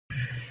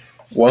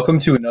Welcome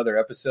to another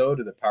episode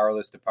of the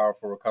Powerless to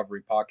Powerful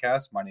Recovery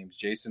podcast. My name is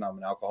Jason. I'm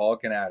an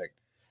alcoholic and addict.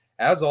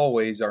 As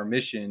always, our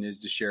mission is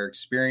to share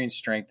experience,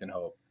 strength, and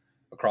hope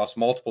across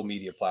multiple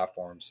media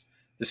platforms.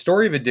 The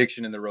story of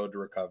addiction and the road to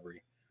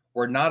recovery.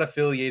 We're not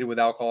affiliated with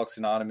Alcoholics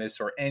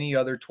Anonymous or any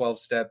other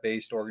 12-step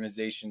based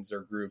organizations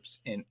or groups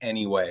in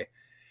any way.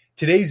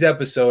 Today's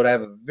episode, I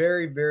have a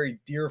very, very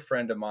dear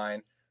friend of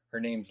mine.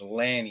 Her name's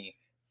Lanny.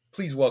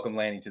 Please welcome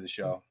Lanny to the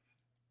show.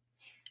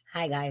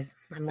 Hi guys,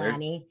 I'm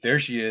Lanny. There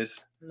she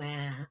is.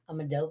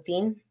 I'm a dope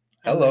fiend.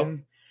 Hello.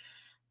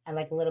 I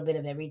like a little bit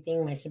of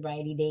everything. My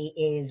sobriety date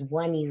is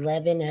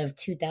 1/11 of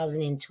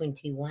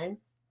 2021.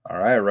 All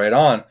right, right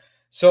on.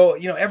 So,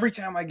 every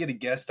time I get a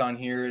guest on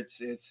here,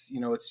 it's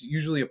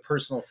usually a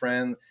personal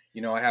friend.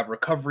 I have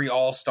Recovery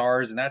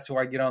All-Stars, and that's who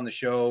I get on the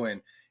show.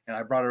 And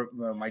I brought her,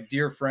 my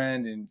dear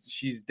friend, and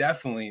she's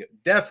definitely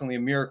a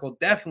miracle,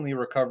 definitely a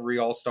Recovery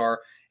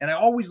All-Star. And I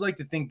always like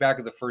to think back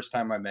of the first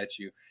time I met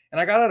you. And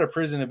I got out of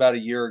prison about a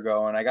year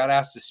ago, and I got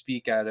asked to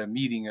speak at a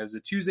meeting. It was a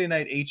Tuesday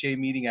night HA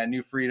meeting at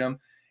New Freedom.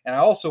 And I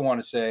also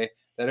want to say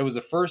that it was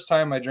the first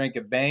time I drank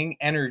a Bang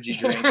energy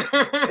drink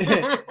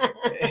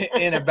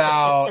in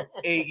about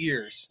 8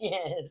 years.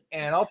 Yes.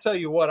 And I'll tell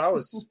you what, I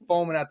was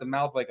foaming at the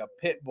mouth like a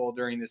pit bull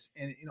during this.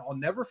 And, I'll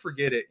never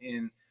forget it.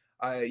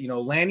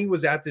 Lanny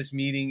was at this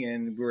meeting,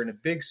 and we were in a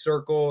big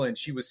circle, and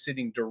she was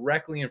sitting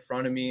directly in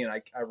front of me. And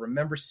I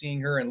remember seeing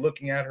her and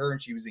looking at her,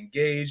 and she was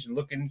engaged and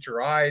looking into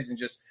her eyes, and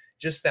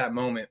just that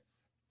moment.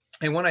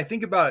 And when I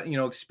think about,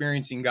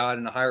 experiencing God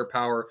and a higher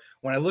power,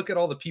 when I look at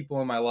all the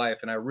people in my life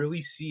and I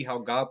really see how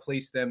God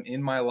placed them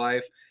in my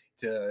life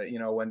to,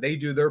 when they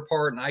do their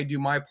part and I do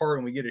my part,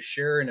 and we get to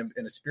share in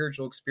a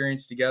spiritual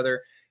experience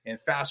together. And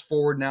fast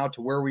forward now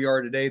to where we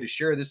are today to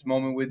share this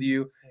moment with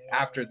you.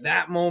 After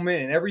that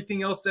moment and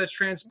everything else that's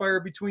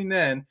transpired between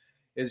then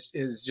is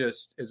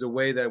a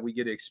way that we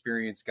get to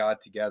experience God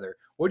together.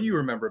 What do you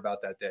remember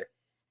about that day?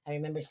 I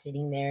remember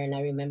sitting there, and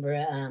I remember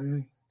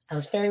I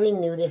was fairly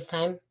new this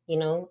time.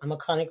 I'm a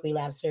chronic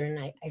relapser, and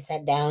I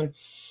sat down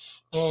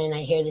and I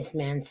hear this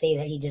man say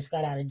that he just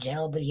got out of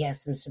jail, but he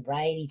has some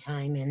sobriety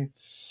time, and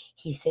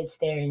he sits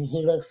there and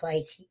he looks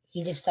like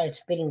he just starts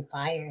spitting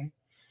fire.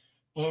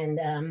 And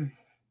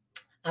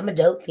I'm a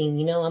dope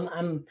fiend,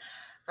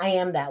 I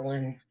am that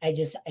one. I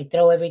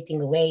throw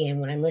everything away. And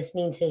when I'm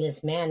listening to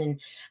this man and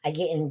I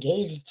get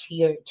engaged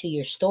to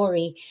your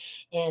story,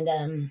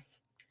 and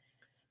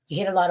you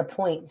hit a lot of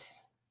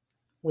points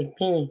with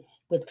me,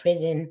 with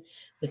prison,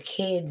 with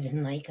kids,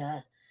 and like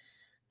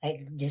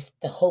just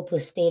the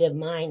hopeless state of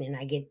mind. And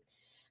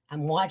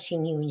I'm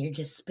watching you, and you're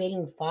just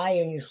spitting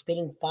fire, and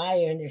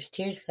there's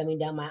tears coming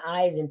down my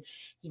eyes, and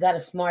you got a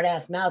smart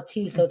ass mouth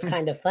too, so it's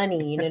kind of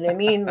funny, you know what I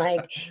mean?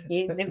 Like,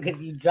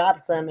 because you drop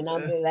some, and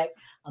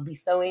I'll be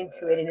so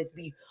into it, and it's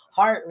be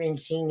heart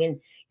wrenching, and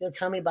you'll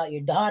tell me about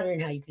your daughter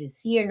and how you couldn't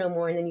see her no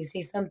more, and then you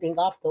say something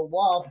off the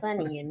wall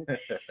funny, and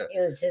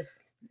it was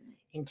just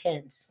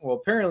intense. Well,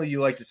 apparently you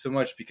liked it so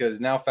much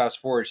because now fast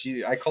forward,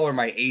 I call her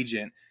my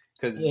agent.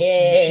 Because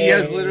she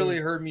has literally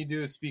heard me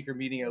do a speaker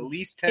meeting at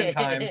least 10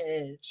 times.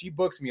 She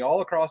books me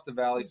all across the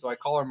valley, so I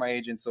call her my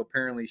agent. So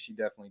apparently she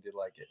definitely did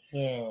like it.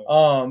 Yes.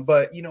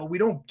 But, we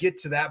don't get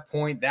to that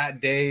point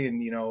that day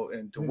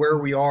and to where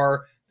we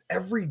are.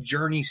 Every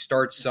journey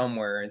starts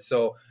somewhere. And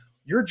so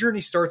your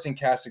journey starts in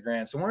Casa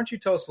Grande. So why don't you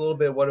tell us a little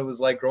bit what it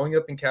was like growing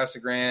up in Casa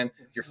Grande,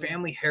 your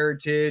family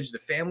heritage, the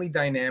family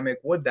dynamic.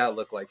 What'd that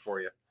look like for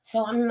you?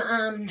 So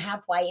I'm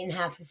half white and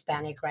half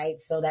Hispanic, right?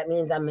 So that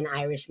means I'm an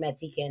Irish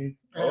Mexican.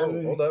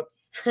 Hold up.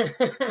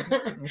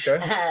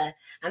 Okay.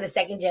 I'm a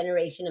second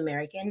generation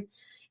American,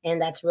 and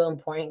that's real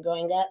important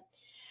growing up.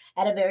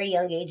 At a very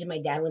young age, my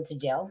dad went to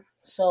jail.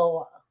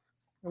 So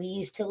we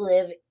used to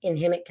live in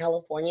Hemet,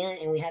 California,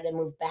 and we had to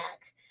move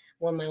back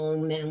when my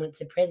own man went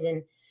to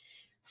prison.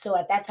 So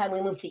at that time,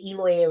 we moved to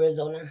Eloy,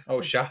 Arizona.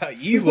 Oh,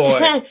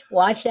 Eloy.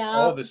 Watch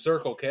out. Oh, the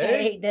Circle K?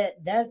 Hey, the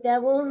Dust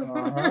Devils.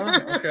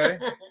 Okay.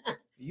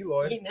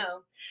 Eloy.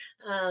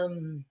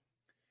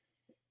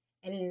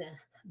 And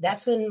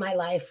that's when my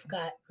life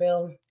got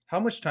real. How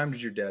much time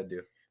did your dad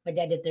do? My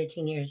dad did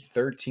 13 years.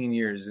 13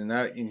 years. And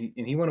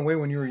he went away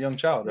when you were a young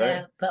child, right?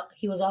 Yeah, but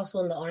he was also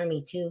in the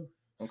Army too.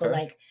 So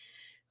like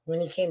when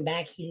he came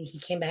back, he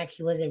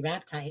wasn't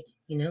wrapped tight,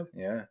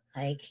 Yeah.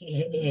 Like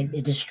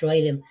it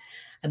destroyed him.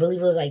 I believe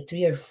it was like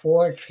 3 or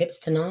 4 trips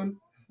to Nam.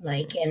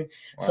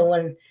 So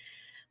when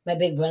my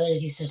big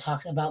brothers used to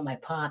talk about my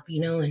pop,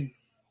 and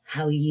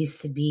how he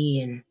used to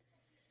be, and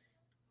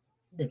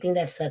the thing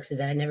that sucks is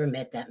that I never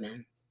met that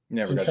man. You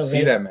never got to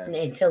see that man.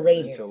 Until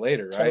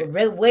later, right?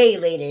 Way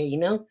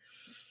later,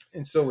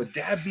 And so with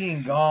dad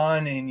being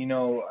gone, and,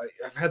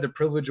 I've had the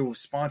privilege of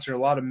sponsoring a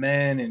lot of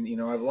men, and,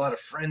 I have a lot of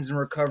friends in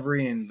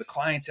recovery and the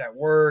clients at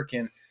work.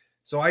 And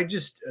so I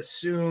just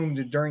assumed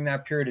that during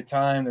that period of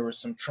time, there was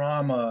some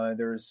trauma.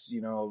 There's,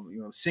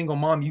 single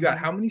mom. You got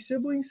how many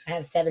siblings? I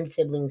have 7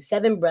 siblings,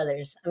 7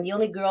 brothers. I'm the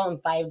only girl in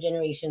 5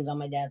 generations on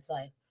my dad's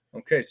side.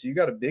 Okay, so you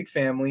got a big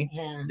family.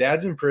 Yeah.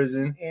 Dad's in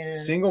prison. Yeah.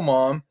 Single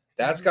mom.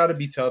 That's got to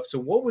be tough. So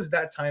what was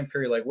that time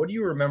period like? What do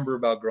you remember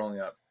about growing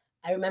up?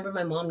 I remember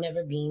my mom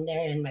never being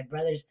there, and my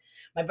brothers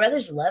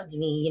loved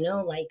me,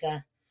 like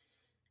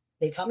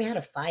they taught me how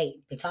to fight.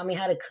 They taught me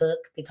how to cook.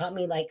 They taught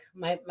me, like,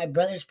 my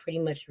brothers pretty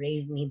much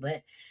raised me,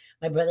 but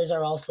my brothers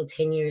are also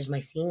 10 years my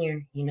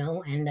senior,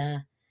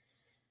 and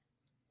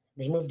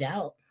they moved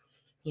out,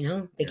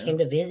 they came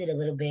to visit a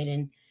little bit.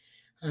 And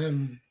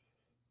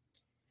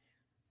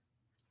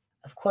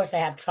of course I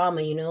have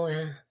trauma,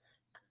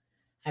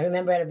 I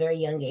remember at a very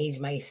young age,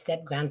 my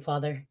step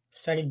grandfather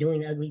started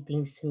doing ugly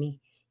things to me,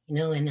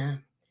 and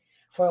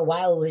for a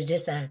while it was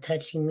just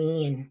touching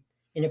me and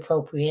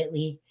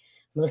inappropriately,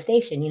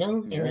 molestation,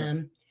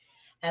 and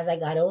as I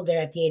got older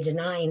at the age of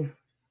 9,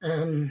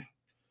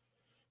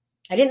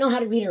 I didn't know how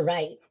to read or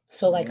write.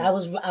 So like I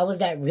was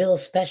that real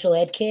special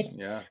ed kid.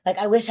 Yeah. Like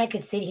I wish I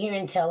could sit here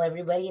and tell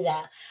everybody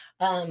that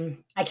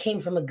I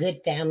came from a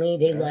good family.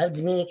 They loved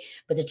me.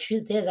 But the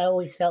truth is I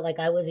always felt like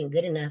I wasn't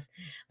good enough.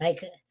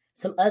 Like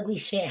some ugly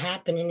shit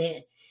happened and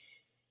it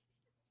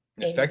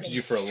affected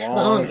you for a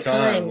long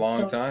time.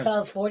 Till I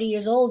was 40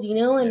 years old,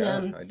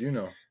 and I do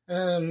know.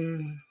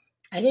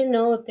 I didn't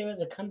know if there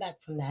was a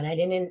comeback from that.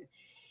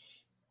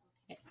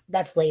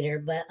 That's later,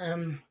 but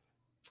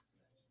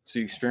so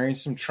you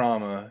experienced some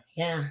trauma.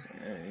 Yeah.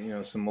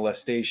 Some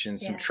molestation,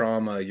 some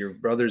trauma. Your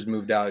brothers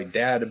moved out.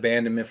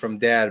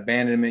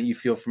 Abandonment, you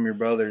feel from your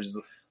brothers,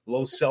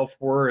 low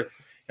self-worth.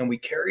 And we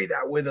carry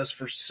that with us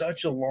for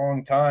such a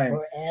long time.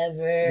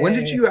 Forever. When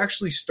did you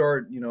actually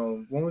start,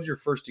 when was your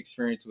first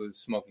experience with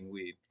smoking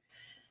weed?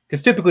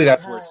 Because typically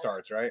that's where it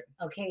starts, right?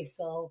 Okay,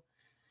 so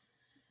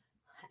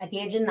at the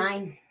age of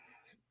 9,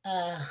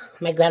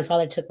 my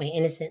grandfather took my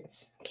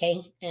innocence, okay?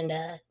 And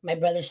my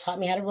brothers taught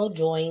me how to roll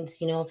joints,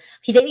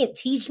 He didn't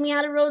teach me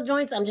how to roll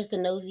joints. I'm just a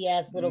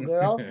nosy-ass little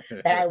girl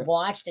that I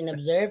watched and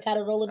observed how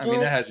to roll a joint. I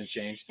mean, that hasn't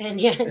changed. And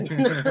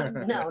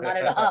no, not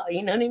at all.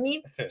 You know what I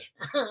mean?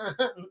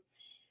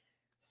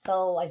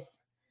 So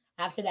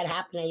after that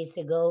happened, I used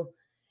to go,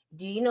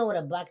 do you know what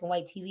a black and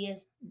white TV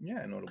is? Yeah,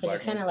 I know what a black and white. Because you're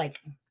kind of like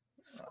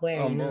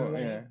square,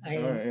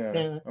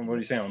 What are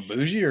you saying? I'm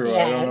bougie or what?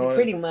 Yeah, I don't know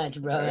pretty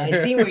much, bro. I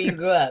see where you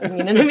grew up.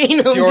 You know what I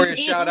mean? Peoria,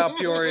 shout out.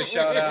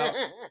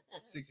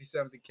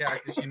 67th and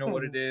Cactus, you know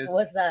what it is.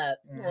 What's up?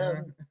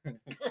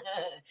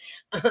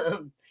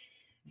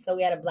 So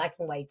we had a black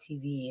and white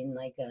TV, and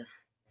like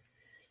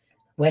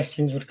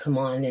westerns would come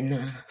on,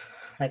 and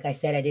like I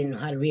said, I didn't know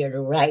how to read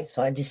or write,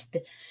 so I'd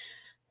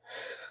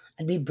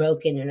be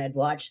broken, and I'd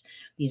watch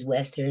these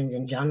westerns,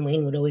 and John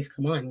Wayne would always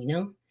come on,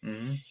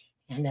 Mm-hmm.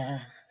 And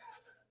I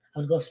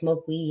would go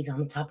smoke weed on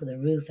the top of the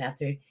roof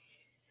after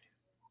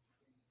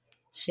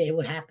shit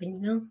would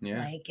happen,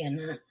 Yeah.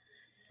 and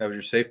that was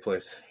your safe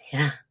place.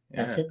 Yeah.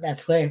 That's it.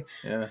 That's where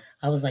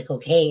I was like,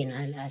 okay, and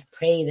I'd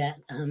pray that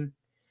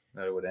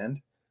that it would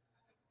end.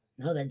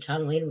 No, that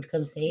John Wayne would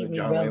come save me.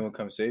 John Wayne would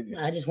come save you.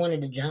 I just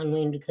wanted a John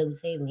Wayne to come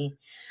save me.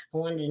 I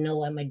wanted to know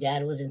why my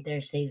dad wasn't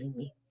there saving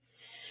me.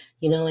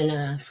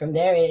 And from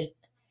there,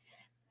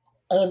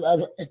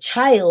 a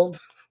child,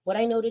 what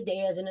I know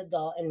today as an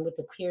adult and with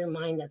a clear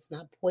mind that's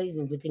not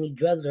poisoned with any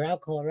drugs or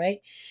alcohol, right?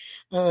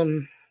 A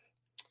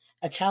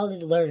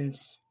child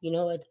learns,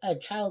 a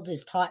child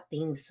is taught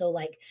things. So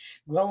like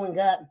growing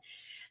up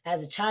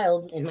as a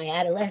child in my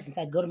adolescence,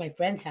 I'd go to my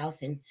friend's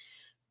house and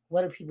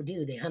what do people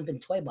do? They hump in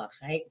the toy box,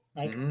 right?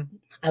 Like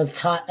I was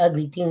taught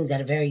ugly things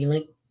at a very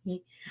young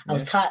I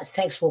was taught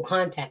sexual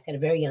contact at a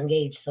very young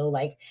age. So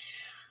like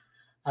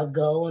I would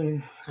go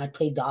and I'd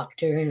play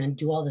doctor and I'd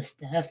do all this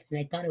stuff and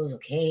I thought it was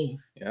okay.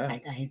 Yeah.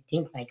 I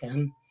think like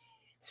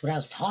that's what I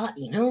was taught,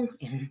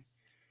 And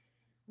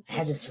I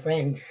had this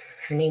friend,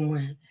 her name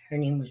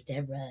was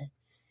Deborah,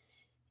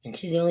 and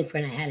she's the only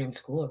friend I had in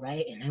school,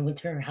 right? And I went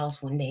to her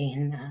house one day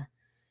and I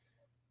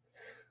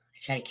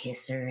tried to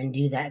kiss her and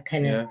do that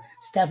kind of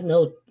stuff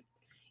no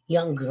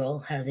young girl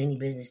has any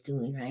business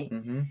doing, right?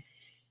 Mm-hmm.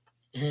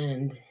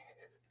 And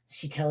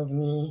she tells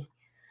me,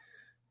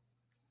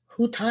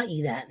 who taught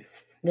you that?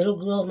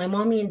 Little girl, my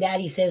mommy and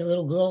daddy says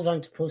little girls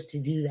aren't supposed to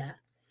do that.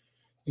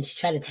 And she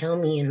tried to tell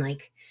me, and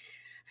like,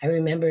 I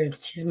remember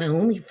she's my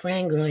only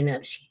friend growing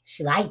up.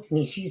 She liked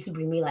me. She used to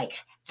bring me like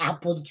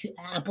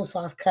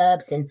applesauce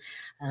cups and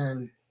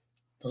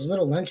those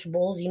little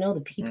Lunchables,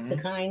 the pizza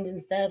kinds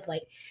and stuff.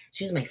 Like,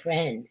 she was my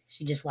friend.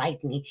 She just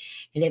liked me.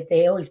 And if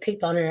they always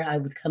picked on her, I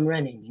would come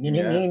running. You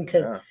know what I mean?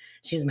 Because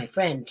she was my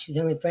friend. She's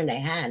the only friend I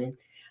had. And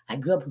I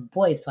grew up with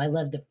boys, so I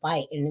loved to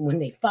fight. And when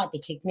they fought, they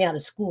kicked me out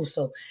of school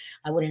so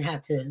I wouldn't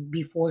have to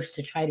be forced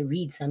to try to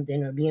read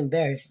something or be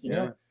embarrassed, you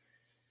know?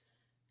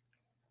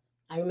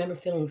 I remember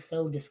feeling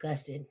so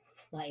disgusted.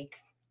 Like,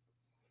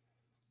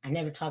 I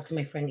never talked to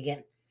my friend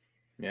again.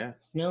 Yeah.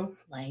 And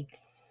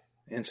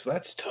so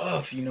that's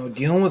tough,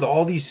 dealing with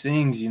all these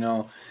things,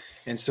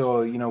 And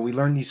so, we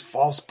learn these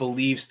false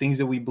beliefs, things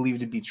that we believe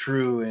to be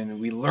true. And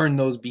we learn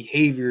those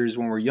behaviors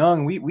when we're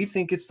young. We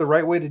think it's the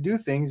right way to do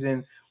things.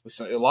 And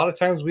a lot of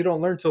times we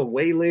don't learn till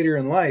way later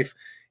in life.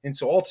 And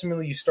so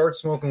ultimately you start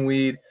smoking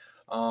weed,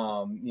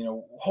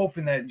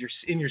 hoping that you're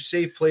in your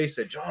safe place,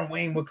 that John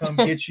Wayne will come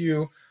get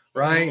you.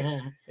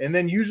 right? And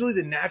then usually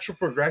the natural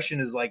progression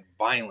is like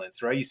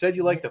violence, right? You said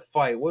you like to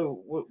fight.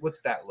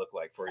 What's that look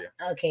like for you?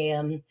 Okay,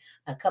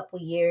 a couple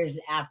years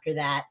after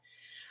that,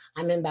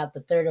 I'm in about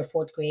the third or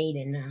fourth grade,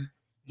 and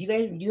do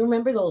you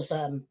remember those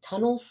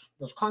tunnels,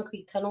 those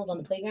concrete tunnels on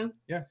the playground?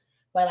 Yeah.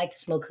 Well, I like to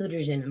smoke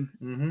hooters in them.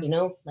 Mm-hmm. You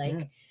know,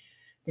 like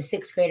the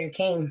sixth grader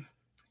came,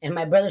 and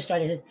my brother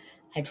started.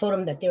 I told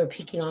him that they were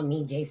picking on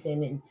me,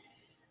 Jason, and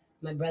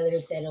my brother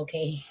said,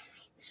 "Okay."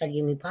 Started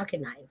giving me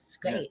pocket knives.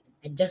 Great,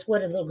 and just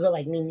what a little girl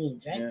like me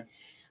needs, right?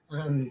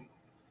 Yeah.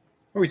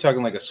 Are we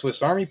talking like a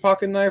Swiss Army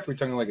pocket knife? Are we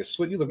talking like a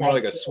Swiss? You look more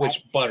like a Swiss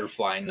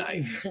butterfly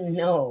knife.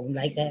 No,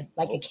 like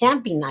a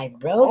camping knife,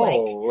 bro.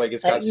 Oh, like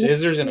it's got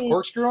scissors and a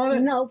corkscrew on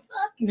it? No,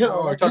 fuck no.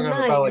 Oh, we're talking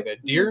about like a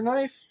deer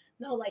knife?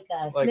 No, like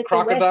a like Smith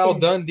Crocodile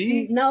and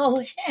Dundee?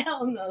 No,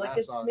 hell no. Like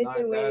that's a Smith knife.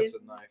 and Wesson. That's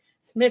a knife.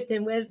 Smith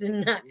and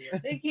Wesson knife.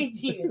 Look at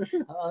you.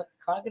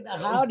 Crocodile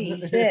howdy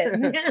shit.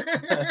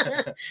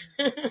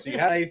 So you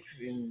have a knife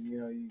and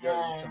you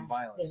got some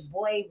violence. This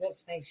boy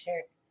rips my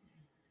shirt.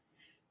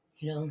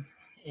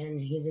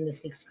 And he's in the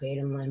sixth grade.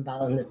 I'm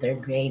about in the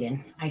third grade,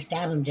 and I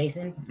stab him,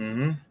 Jason.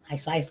 Mm-hmm. I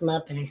slice him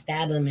up and I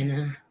stab him,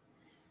 and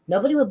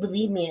nobody would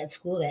believe me at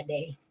school that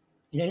day.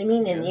 You know what I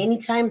mean? And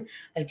anytime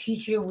a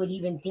teacher would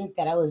even think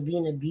that I was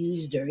being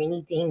abused or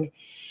anything,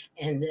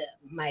 and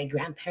my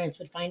grandparents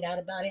would find out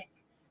about it,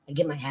 I'd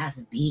get my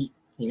ass beat.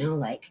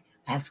 Like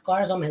I have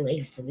scars on my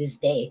legs to this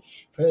day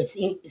for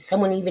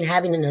someone even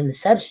having an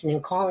assumption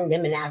and calling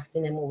them and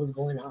asking them what was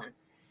going on.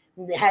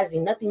 It has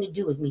nothing to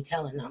do with me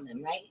telling on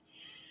them, right?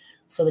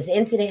 So this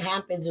incident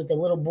happens with the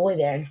little boy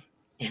there,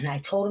 and I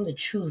told him the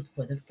truth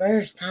for the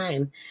first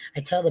time.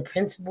 I tell the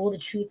principal the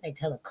truth. I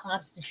tell the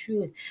cops the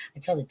truth. I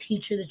tell the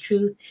teacher the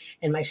truth.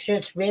 And my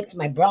shirt's ripped,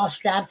 my bra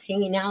straps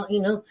hanging out,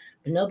 but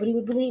nobody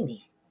would believe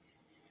me.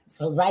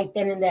 So right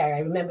then and there, I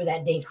remember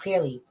that day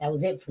clearly. That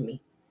was it for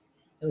me.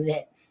 That was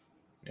it.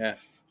 Yeah.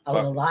 I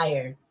was a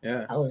liar.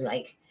 Yeah. I was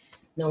like,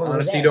 no one Honesty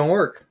was there. don't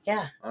work.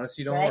 Yeah.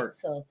 Honesty don't work.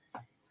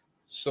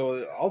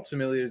 So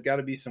ultimately, there's got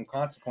to be some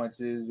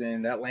consequences,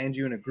 and that lands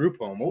you in a group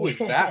home. What was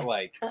that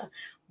like?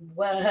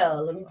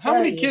 Well, let me tell you.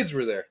 How many you, kids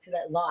were there?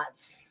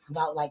 Lots.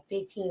 About like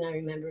 15, I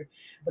remember.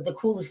 But the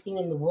coolest thing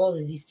in the world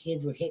is these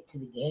kids were hip to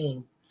the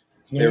game.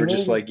 They were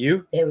just like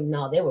you? They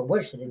were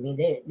worse than me.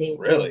 They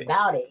really? were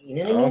about it.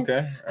 You know what I mean?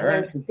 Okay. I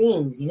learned some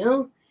things,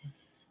 and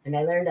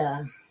I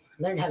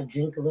learned how to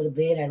drink a little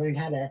bit. I learned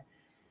how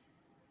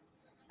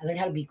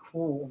to be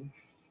cool.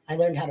 I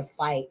learned how to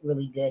fight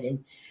really good.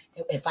 And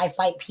if I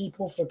fight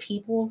people for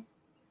people,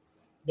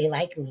 they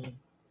like me,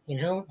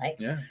 all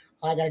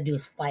I got to do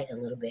is fight a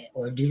little bit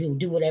or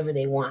do whatever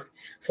they want.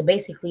 So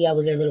basically I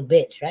was their little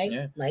bitch, right?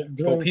 Yeah. Like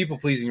doing people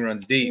pleasing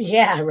runs deep.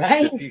 Yeah,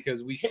 right.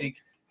 Because we seek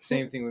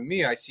same thing with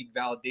me. I seek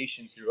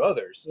validation through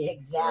others.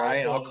 Exactly.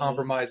 Right. I'll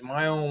compromise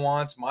my own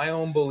wants, my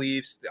own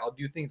beliefs. I'll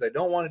do things I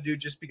don't want to do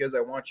just because I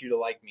want you to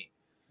like me.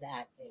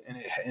 Exactly.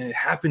 And it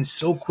happens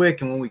so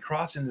quick. And when we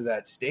cross into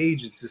that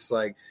stage, it's just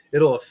like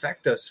it'll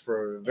affect us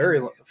for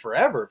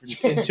forever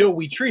until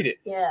we treat it.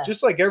 Yeah.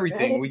 Just like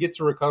everything, right? We get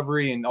to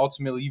recovery, and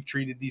ultimately you've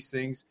treated these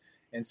things.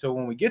 And so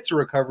when we get to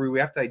recovery, we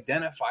have to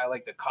identify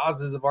like the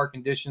causes of our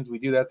conditions. We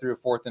do that through a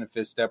fourth and a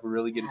fifth step. We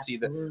really get to see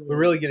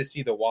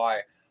the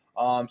why.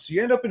 So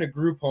you end up in a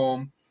group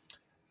home.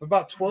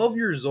 About 12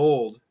 years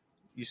old,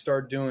 you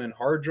start doing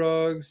hard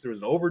drugs. There was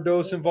an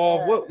overdose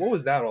involved. What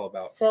was that all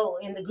about? So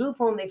in the group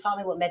home, they taught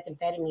me what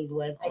methamphetamines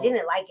was. I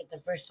didn't like it the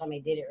first time I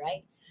did it,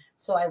 right?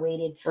 So I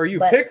waited. Are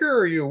you a picker or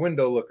are you a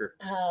window looker?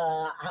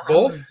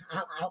 Both?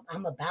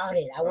 I'm about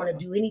it. I want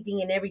to do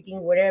anything and everything,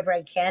 whatever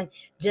I can,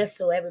 just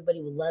so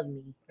everybody will love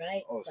me,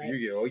 right? Oh, so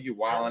you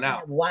wilding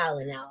out.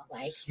 Wilding out.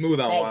 Like smooth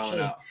on wilding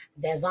out.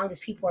 As long as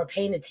people are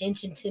paying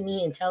attention to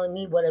me and telling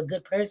me what a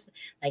good person,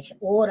 like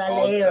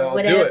orale or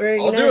whatever,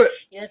 I'll do it.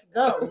 Let's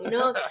go.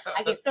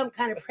 I get some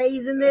kind of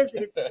praise in this.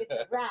 It's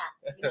a wrap,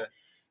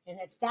 And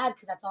it's sad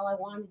because that's all I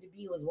wanted to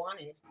be was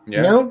wanted.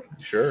 Yeah,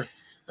 sure.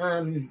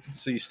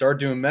 So you start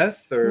doing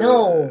meth or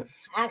no?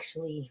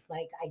 Actually,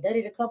 like I did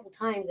it a couple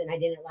times and I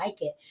didn't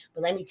like it.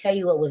 But let me tell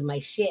you what was my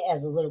shit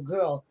as a little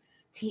girl.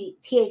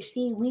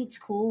 THC, weed's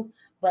cool,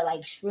 but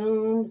like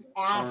shrooms,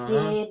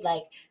 acid,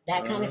 like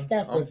that kind of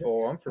stuff was.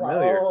 I'm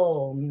familiar.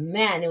 Oh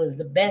man, it was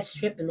the best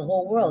trip in the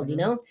whole world,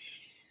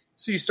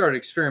 So you started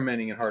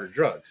experimenting in harder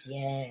drugs.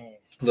 Yes.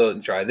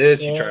 You try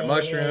this, you try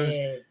mushrooms,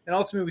 and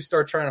ultimately we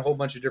start trying a whole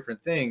bunch of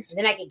different things. And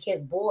then I could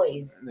kiss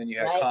boys. And then you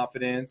had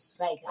confidence.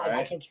 Like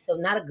I can, so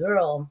not a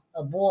girl,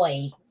 a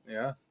boy.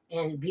 Yeah.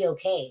 And be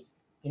okay.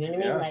 You know what I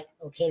mean? Yeah. Like,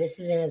 okay, this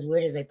isn't as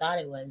weird as I thought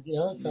it was,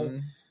 So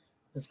it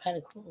was kind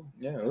of cool.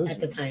 Yeah, it was, at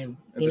the time.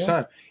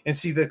 And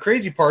see, the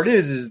crazy part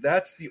is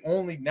that's the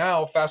only,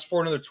 now fast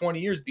forward another 20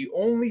 years, the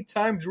only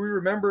times we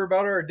remember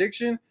about our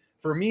addiction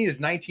for me is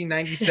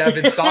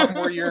 1997,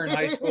 sophomore year in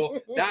high school.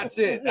 That's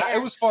it. Yeah. It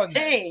was fun.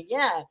 Hey,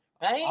 yeah,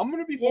 right? I'm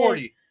going to be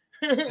 40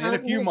 in a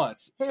few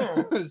months.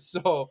 Yeah.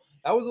 So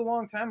that was a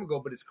long time ago,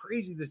 but it's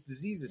crazy, this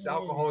disease, this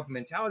alcoholic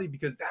mentality,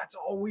 because that's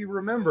all we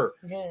remember.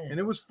 Yeah. And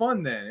it was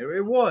fun then.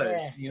 It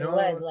was, It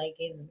was like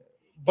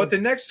But the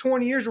next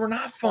 20 years were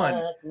not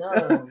fun.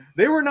 No.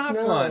 They were not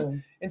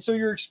fun. And so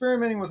you're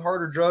experimenting with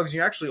harder drugs.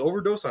 You actually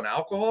overdose on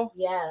alcohol?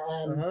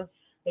 Yeah.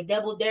 They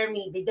double dare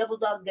me. They double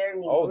dog dare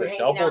me. Oh, the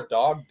double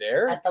dog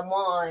dare? At the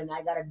mall, and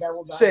I got a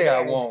double dog Say dare.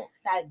 I won't.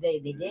 They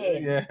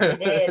did. Yeah. They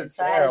did.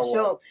 So I had I a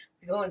show.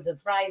 We go into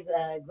Fry's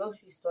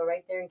grocery store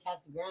right there in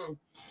Casa Grande,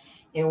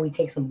 and we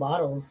take some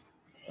bottles.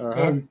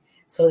 And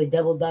so they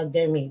double dog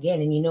dare me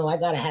again. And I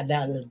got to have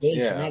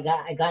validation.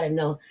 Yeah. I got to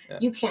know. Yeah.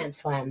 You can't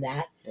slam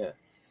that. Yeah.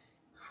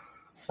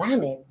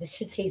 Slam it. This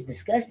shit tastes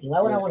disgusting.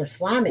 Why would I want to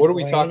slam it? What are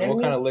we talking?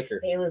 What kind of liquor?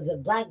 It was a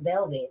black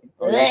velvet.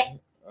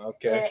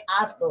 Okay.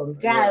 Oscar.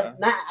 God,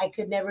 I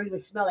could never even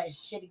smell that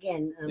shit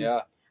again.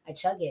 I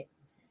chug it.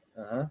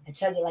 I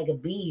chug it like a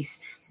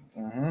beast.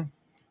 And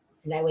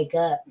I wake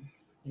up.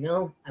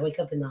 I wake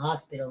up in the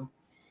hospital,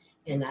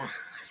 and I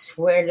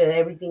swear to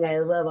everything I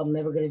love, I'm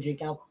never gonna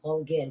drink alcohol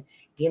again.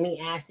 Give me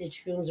acid,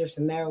 shrooms, or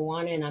some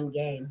marijuana, and I'm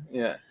game.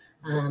 Yeah.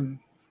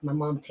 My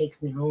mom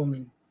takes me home,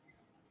 and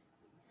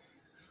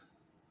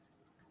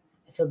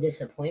I feel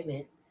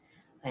disappointment.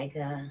 Like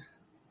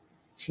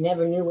she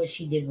never knew what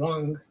she did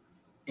wrong.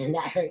 And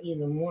that hurt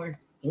even more,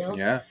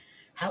 Yeah.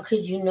 How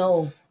could you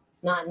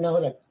not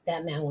know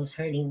that man was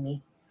hurting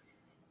me?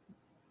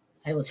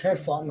 It was her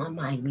fault, not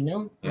mine,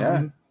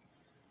 Yeah.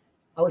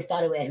 I always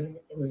thought it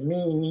was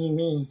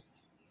me.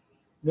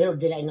 Little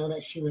did I know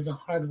that she was a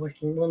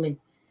hardworking woman,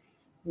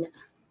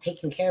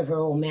 taking care of her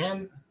old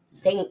man,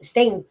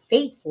 staying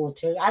faithful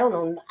to her. I don't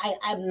know.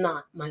 I'm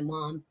not my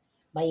mom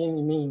by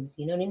any means.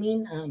 You know what I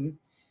mean?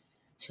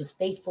 She was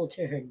faithful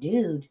to her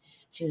dude.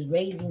 She was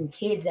raising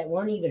kids that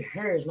weren't even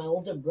hers. My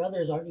older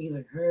brothers aren't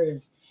even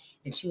hers.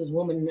 And she was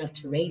woman enough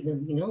to raise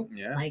them,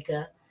 Yeah.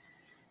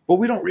 But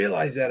we don't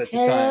realize that at the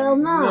time. Hell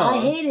no. I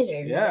hated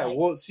her. Yeah.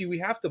 Well, see, we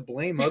have to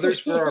blame others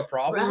for our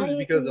problems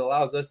because it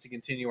allows us to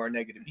continue our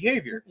negative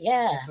behavior.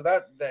 Yeah. And so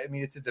that,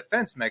 it's a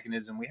defense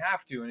mechanism. We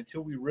have to. And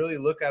until we really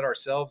look at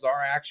ourselves,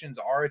 our actions,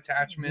 our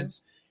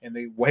attachments, and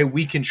the way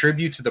we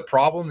contribute to the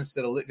problem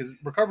instead of, because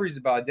recovery is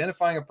about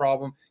identifying a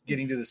problem,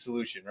 getting to the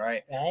solution,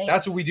 right?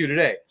 That's what we do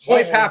today.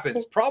 Life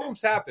happens, problems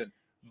happen,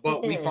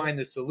 but we find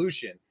the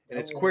solution, and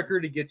it's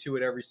quicker to get to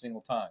it every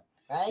single time.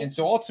 Right. And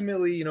so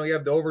ultimately, you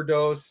have the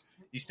overdose,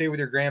 you stay with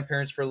your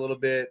grandparents for a little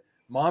bit,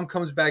 mom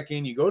comes back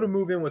in, you go to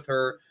move in with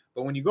her,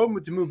 but when you go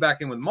to move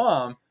back in with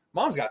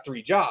mom's got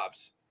 3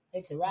 jobs.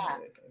 It's a wrap.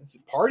 It's a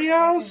party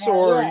house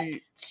or?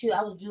 Shoot,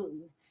 I was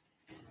doing,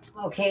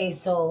 okay,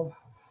 so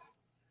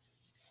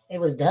it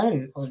was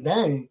done. I was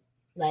done.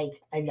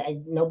 Like I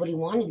nobody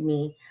wanted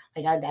me.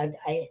 Like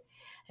I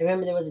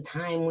remember there was a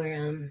time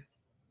where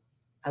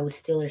I would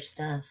steal her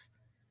stuff.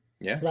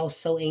 Yeah. Because I was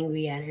so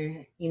angry at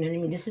her. You know what I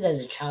mean? This is as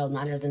a child,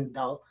 not as an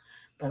adult.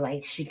 But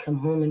like she'd come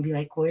home and be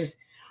like, "Where's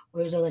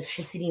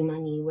electricity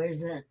money? Where's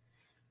the?"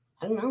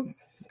 I don't know.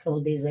 A couple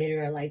of days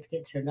later, our lights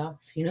get turned off.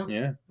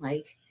 Yeah.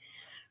 Like.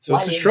 So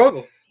it's a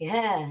struggle.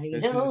 Yeah,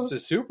 it's a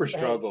super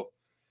struggle,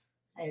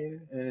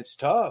 and it's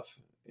tough.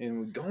 And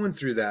we're going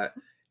through that.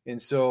 And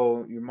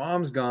so your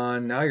mom's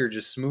gone. Now you're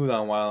just smooth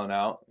on wilding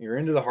out. You're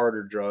into the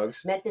harder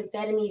drugs.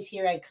 Methamphetamines,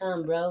 here I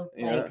come, bro.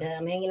 Yeah. Like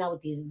I'm hanging out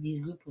with these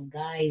group of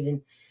guys,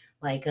 and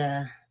like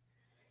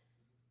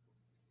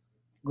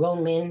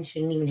grown men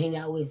shouldn't even hang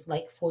out with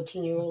like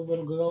 14-year-old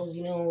little girls,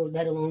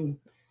 let alone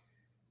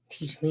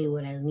teach me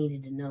what I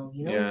needed to know,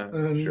 Yeah,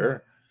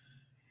 sure.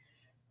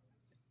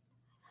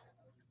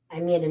 I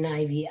made an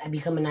IV. I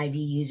become an IV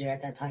user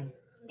at that time.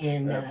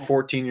 And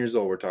 14 years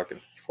old, we're talking.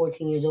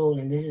 14 years old,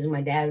 and this is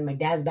my dad. My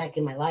dad's back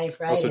in my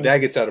life, right? Oh, so dad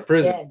gets out of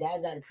prison. Yeah,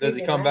 dad's out of prison. Does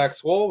he come back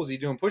swole? Was he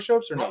doing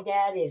push-ups or no? My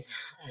dad is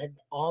an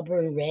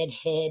Auburn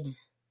redhead.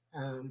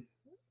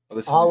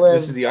 This olive.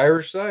 This is the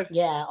Irish side?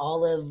 Yeah,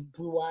 olive,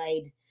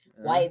 blue-eyed,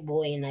 white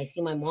boy. And I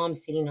see my mom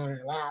sitting on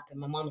her lap, and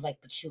my mom's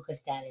like Pachuca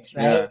status,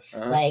 right?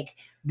 Yeah, like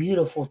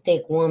beautiful,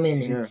 thick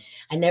woman. And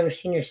I never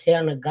seen her sit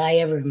on a guy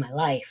ever in my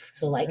life.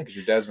 So like, because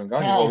your dad's been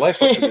gone your whole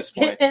life up to this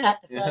point.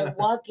 So I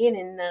walk in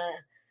and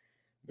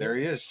there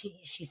he is.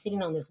 She's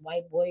sitting on this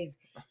white boy's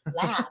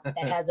lap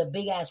that has a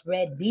big ass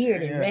red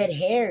beard and red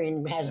hair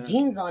and has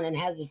jeans on and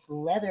has this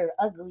leather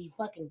ugly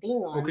fucking thing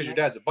on. Well, because your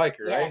dad's a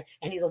biker, right?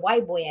 And he's a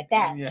white boy at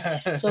that.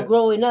 Yeah. So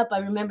growing up, I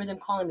remember them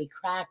calling me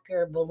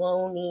cracker,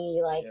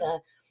 baloney, like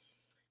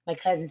my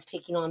cousins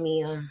picking on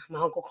me,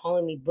 my uncle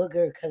calling me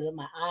booger because of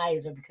my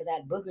eyes or because I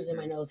had boogers in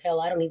my nose. Hell,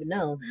 I don't even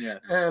know. Yeah.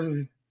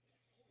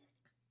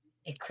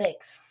 It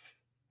clicks.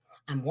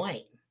 I'm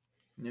white.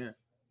 Yeah.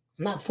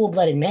 I'm not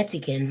full-blooded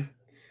Mexican.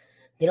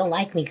 They don't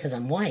like me because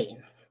I'm white.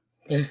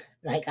 They're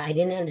like, I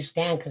didn't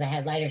understand because I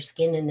had lighter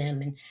skin than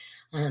them.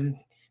 And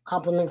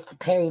compliments to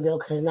Perryville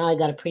because now I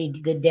got a pretty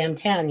good damn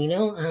town,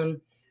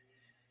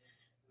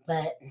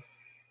 But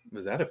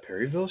was that a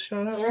Perryville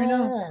shout out right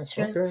now?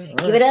 Sure. Okay.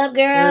 Give it up, girls.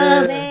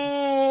 Yeah.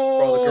 Hey.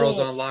 For all the girls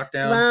on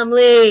lockdown.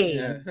 Lovely.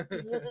 Yeah.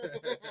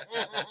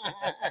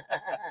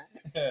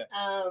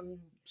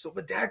 So,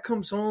 but dad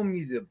comes home.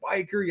 He's a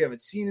biker. You haven't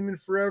seen him in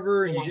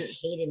forever. And I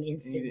hate him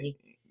instantly.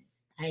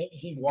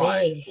 He's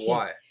Why? big.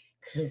 Why?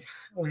 because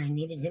when I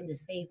needed him to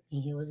save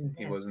me, he wasn't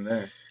there. He wasn't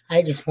there.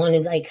 I just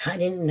wanted, like, I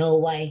didn't know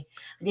why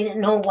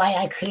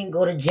I couldn't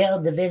go to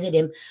jail to visit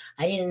him.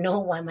 I didn't know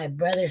why my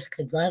brothers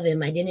could love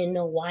him. I didn't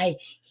know why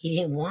he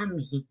didn't want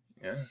me.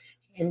 Yeah.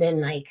 And then,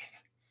 like,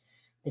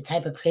 the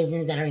type of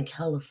prisons that are in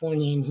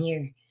California and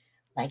here,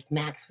 like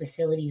max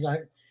facilities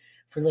aren't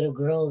for little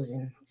girls.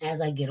 And as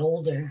I get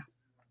older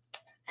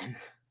and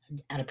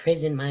out of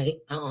prison, my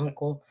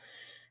uncle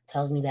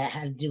tells me that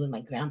had to do with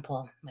my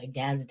grandpa, my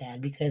dad's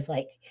dad, because,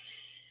 like,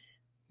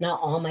 not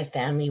all my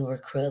family were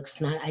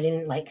crooks. I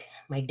didn't, like,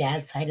 my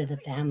dad's side of the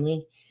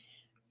family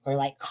were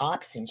like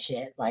cops and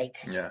shit. Like,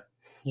 Yeah.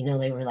 you know,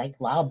 they were like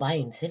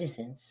law-abiding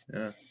citizens.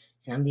 Yeah.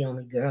 And I'm the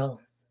only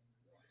girl.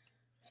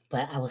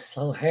 But I was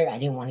so hurt. I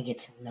didn't want to get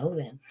to know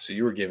them. So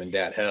you were giving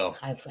Dad hell.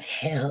 I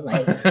felt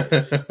like,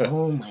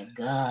 oh my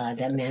God,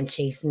 that man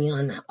chased me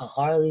on a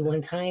Harley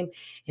one time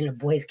in a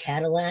boy's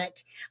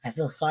Cadillac. I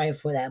feel sorry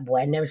for that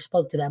boy. I never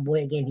spoke to that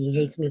boy again. He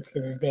hates me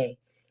to this day.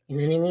 You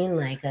know what I mean?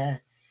 Like,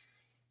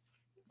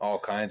 all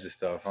kinds of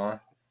stuff, huh?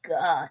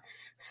 God.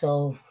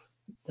 So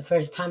the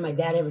first time my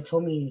dad ever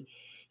told me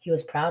he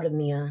was proud of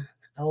me, I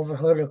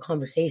overheard a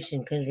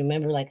conversation because,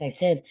 remember, like I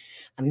said,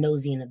 I'm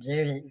nosy and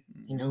observant.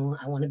 You know,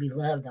 I want to be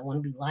loved. I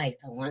want to be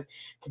liked. I want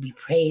to be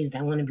praised.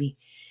 I want to be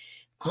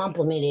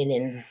complimented.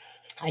 And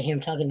I hear him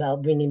talking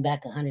about bringing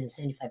back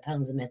 175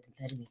 pounds of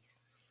methamphetamines.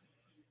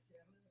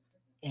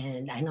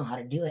 And I know how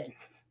to do it.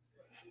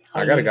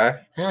 I got a guy.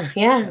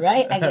 Yeah,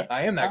 right?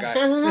 I am that guy.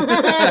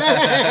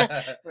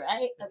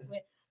 Right?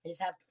 I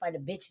just have to find a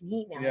bitch and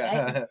heat now,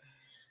 Yeah.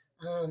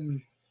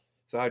 right?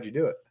 So how'd you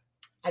do it?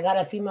 I got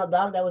a female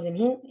dog that was in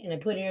heat, and I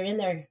put her in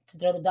there to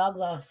throw the dogs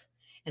off.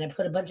 And I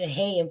put a bunch of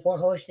hay and 4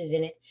 horses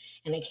in it,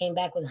 and I came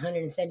back with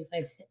 175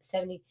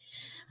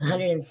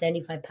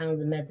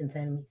 pounds of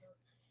methamphetamines.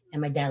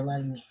 And my dad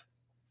loved me.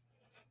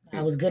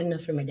 I was good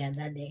enough for my dad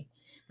that day.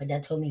 My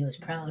dad told me he was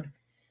proud.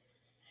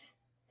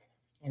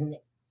 And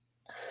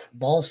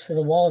balls to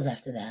the walls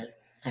after that.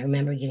 I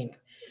remember getting...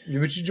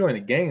 But you joined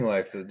the gang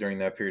life during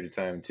that period of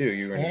time, too.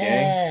 You were in a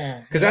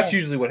gang? Because that's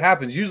usually what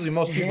happens. Usually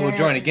most people who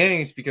join a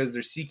gang is because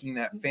they're seeking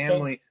that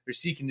family. They're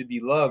seeking to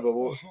be loved. But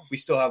we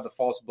still have the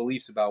false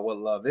beliefs about what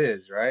love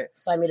is, right?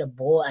 So I meet a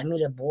boy,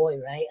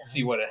 right?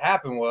 See, what had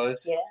happened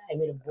was... Yeah, I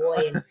meet a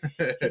boy, and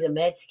he's a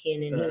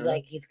Mexican,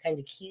 and he's kind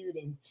of cute,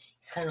 and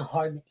he's kind of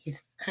hard.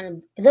 He's kind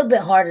of a little bit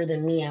harder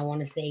than me, I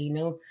want to say, you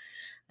know?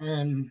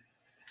 And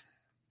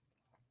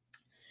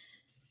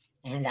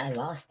I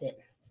lost it.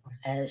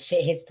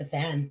 Shit hits the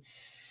fan.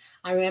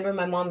 I remember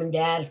my mom and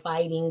dad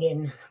fighting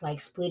and, like,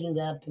 splitting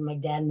up, and my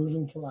dad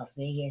moving to Las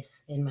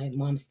Vegas and my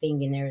mom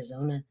staying in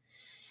Arizona.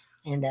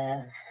 And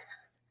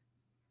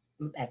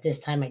at this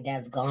time, my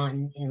dad's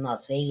gone in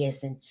Las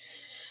Vegas, and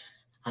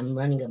I'm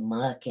running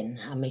amok, and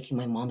I'm making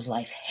my mom's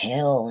life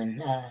hell.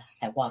 And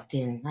I walked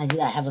in. I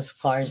have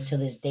scars to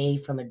this day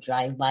from a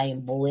drive-by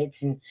and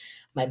bullets in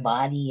my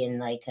body, and,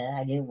 like,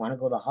 I didn't want to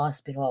go to the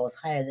hospital. I was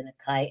higher than a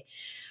kite.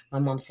 My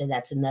mom said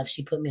that's enough.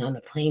 She put me on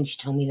a plane. She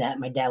told me that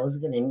my dad was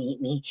going to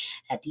meet me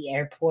at the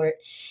airport,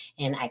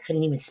 and I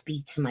couldn't even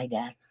speak to my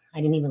dad.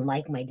 I didn't even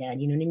like my dad.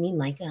 You know what I mean?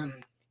 Like, the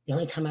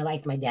only time I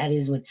liked my dad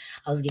is when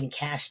I was getting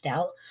cashed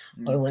out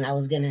or when I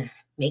was going to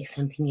make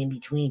something in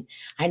between.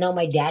 I know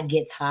my dad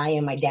gets high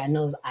and my dad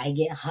knows I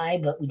get high,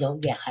 but we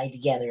don't get high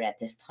together at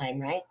this time,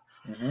 right?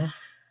 Mm-hmm.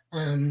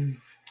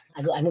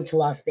 I moved to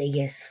Las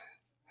Vegas,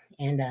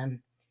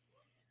 and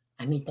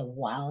I meet the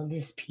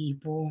wildest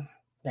people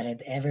that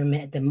I've ever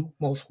met, the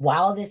most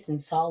wildest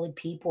and solid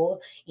people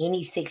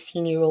any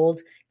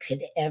 16-year-old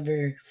could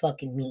ever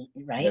fucking meet,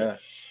 right? Yeah.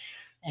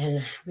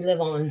 And we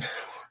live on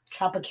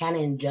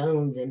Tropicana and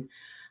Jones, and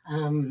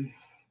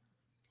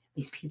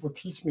these people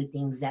teach me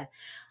things that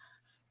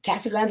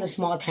Casa Grande's a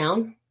small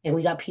town, and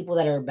we got people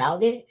that are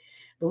about it,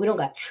 but we don't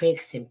got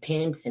tricks and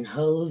pimps and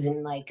hoes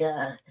and, like,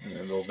 well,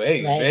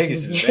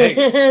 Vegas is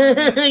Vegas.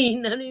 You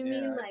know what I mean?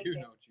 Yeah, like, I do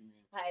know what you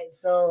mean.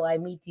 So I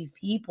meet these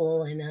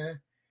people, and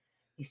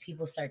these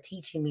people start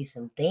teaching me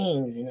some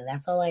things, and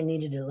that's all I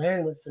needed to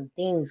learn was some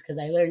things, because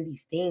I learned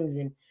these things,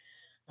 and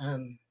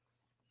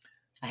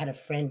I had a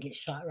friend get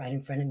shot right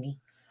in front of me.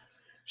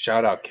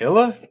 Shout out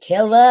Killa.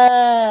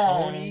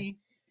 Tony.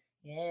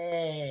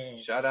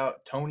 Yes. Shout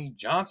out Tony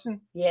Johnson.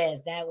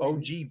 Yes, that one.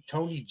 OG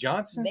Tony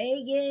Johnson.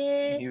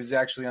 Vegas. He was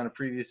actually on a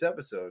previous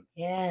episode.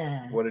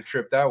 Yeah. What a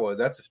trip that was.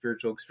 That's a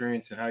spiritual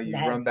experience, and how you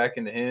run back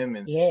into him,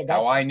 and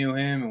how I knew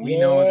him, and we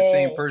know the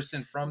same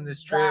person from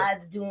this trip.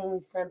 God's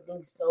doing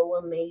something so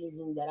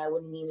amazing that I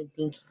wouldn't even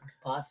think he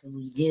could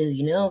possibly do,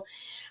 you know?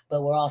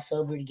 But we're all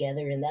sober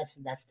together, and that's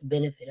the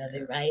benefit of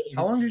it, right? And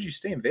how long did you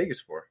stay in Vegas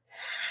for?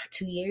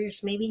 2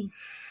 years, maybe.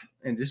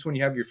 And this when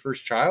you have your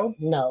first child?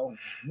 No.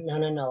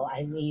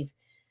 I leave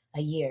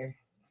a year.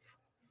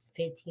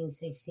 15,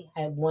 16.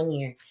 I have 1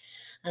 year.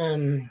 I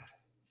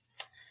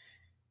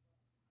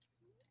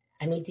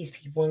meet these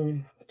people,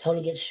 and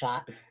Tony gets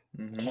shot.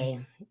 Mm-hmm. Okay.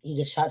 He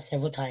gets shot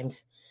several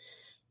times.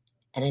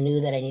 And I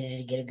knew that I needed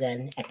to get a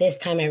gun. At this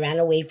time, I ran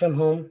away from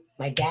home.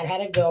 My dad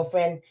had a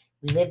girlfriend.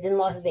 We lived in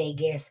Las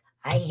Vegas.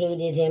 I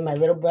hated him. My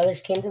little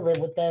brothers came to live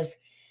with us.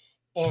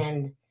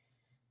 And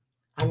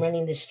I'm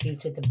running the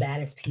streets with the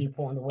baddest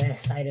people on the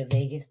west side of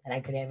Vegas that I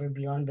could ever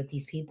be on. But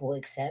these people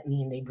accept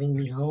me and they bring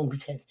me home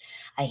because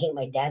I hate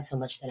my dad so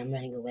much that I'm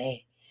running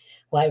away.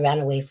 Well, I ran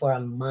away for a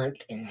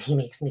month and he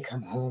makes me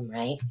come home,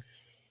 right?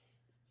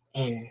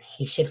 And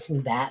he ships me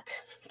back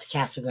to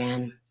Casa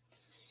Grande.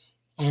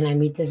 And I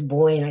meet this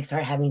boy and I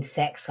start having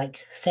sex,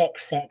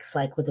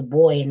 like with a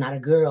boy and not a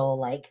girl,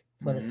 like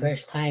for the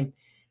first time,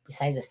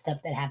 besides the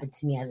stuff that happened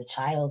to me as a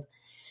child.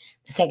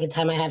 The second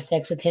time I have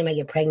sex with him, I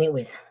get pregnant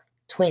with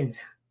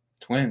twins.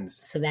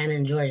 Savannah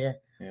and Georgia.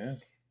 Yeah.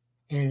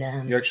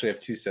 And you actually have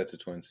 2 sets of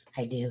twins.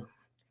 I do.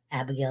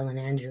 Abigail and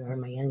Andrew are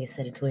my youngest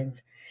set of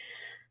twins.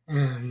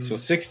 So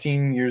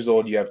 16 years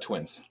old, you have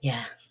twins.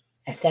 Yeah.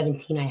 At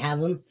 17, I have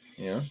them.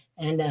 Yeah.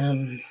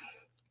 And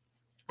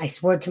I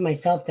swore to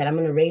myself that I'm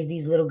going to raise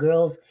these little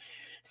girls.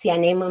 See, I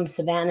named them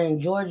Savannah and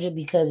Georgia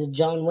because of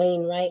John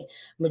Wayne, right?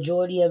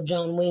 Majority of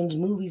John Wayne's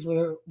movies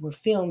were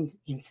filmed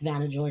in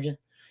Savannah, Georgia.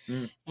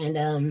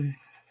 And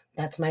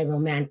that's my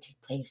romantic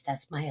place.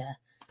 That's my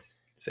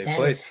safe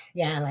place.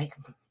 Yeah, like,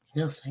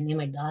 you know, so I named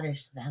my daughter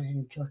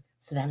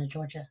Savannah,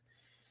 Georgia.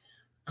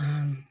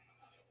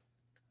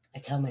 I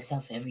tell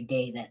myself every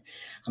day that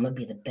I'm going to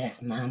be the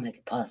best mom I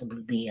could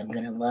possibly be. I'm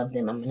going to love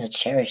them. I'm going to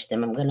cherish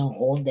them. I'm going to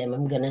hold them.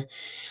 I'm going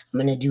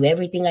to do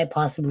everything I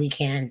possibly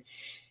can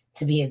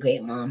to be a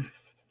great mom.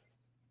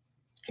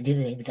 I do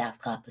the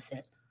exact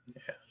opposite.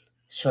 Yeah.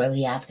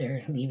 Shortly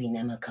after leaving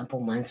them a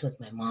couple months with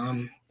my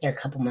mom, they're a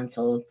couple months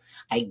old,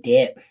 I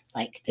dip.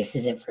 Like, this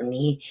isn't for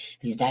me.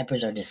 These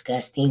diapers are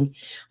disgusting.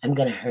 I'm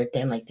going to hurt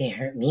them like they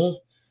hurt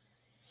me.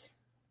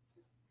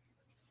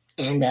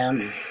 And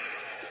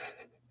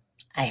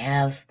I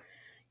have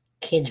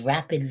kids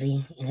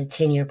rapidly in a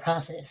 10-year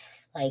process,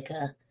 like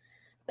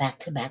back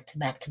to back to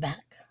back to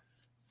back.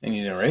 And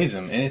you didn't raise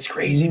them. And it's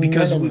crazy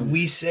because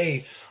we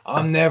say,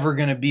 I'm never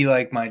going to be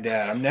like my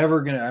dad. I'm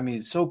never going to, I mean,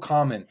 it's so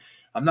common.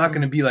 I'm not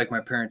going to be like my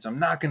parents. I'm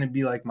not going to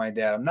be like my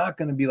dad. I'm not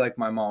going to be like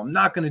my mom. I'm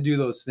not going to do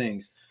those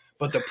things.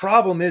 But the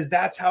problem is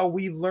that's how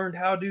we've learned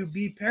how to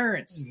be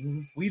parents.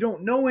 We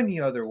don't know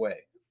any other way.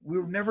 We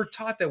were never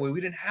taught that way.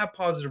 We didn't have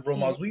positive role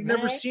models. We've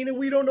never seen it.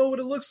 We don't know what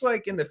it looks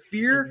like. And the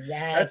fear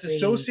that's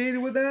associated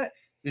with that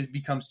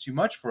becomes too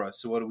much for us.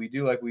 So what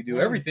do? Like we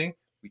do everything,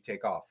 we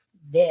take off.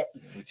 We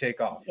take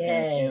off.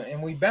 Yes.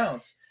 And we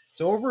bounce.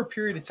 So over a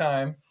period of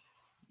time,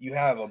 you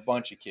have a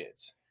bunch of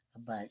kids. A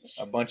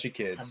bunch of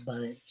kids.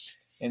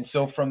 And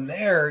so from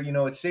there, you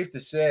know, it's safe to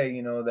say,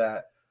 you know,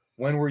 that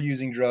when we're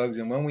using drugs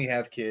and when we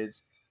have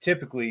kids,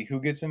 typically who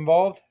gets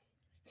involved?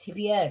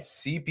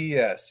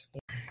 CPS.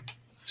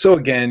 So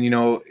again, you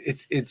know,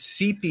 it's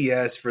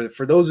CPS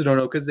for those who don't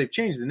know, because they've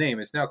changed the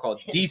name. It's now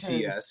called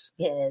DCS,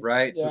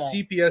 right? Yeah. So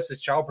CPS is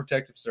Child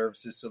Protective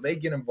Services. So they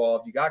get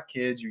involved. You got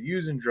kids, you're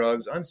using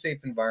drugs,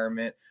 unsafe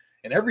environment,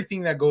 and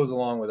everything that goes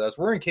along with us.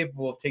 We're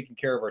incapable of taking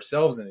care of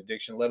ourselves in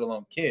addiction, let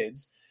alone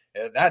kids.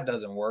 That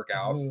doesn't work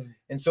out.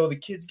 And so the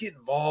kids get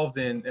involved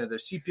and the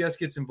CPS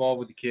gets involved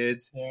with the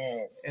kids.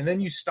 Yes. And then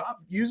you stop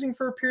using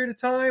for a period of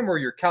time, or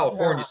you're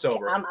California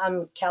sober?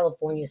 I'm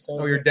California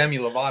sober. Oh, you're Demi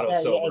Lovato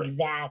sober. Yeah,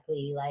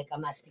 exactly. Like,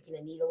 I'm not sticking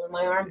a needle in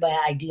my arm, but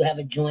I do have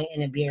a joint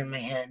and a beer in my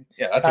hand.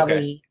 Yeah, that's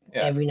probably okay.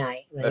 Every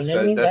night. Like,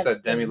 that's a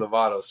Demi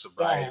Lovato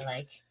sobriety. Yeah,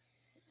 like,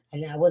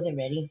 and I wasn't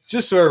ready.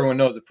 Just so everyone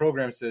knows, the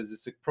program says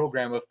it's a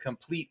program of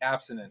complete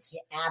abstinence.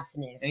 Yeah,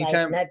 abstinence.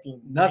 Anytime, like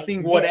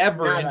nothing, like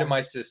whatever into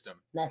my system.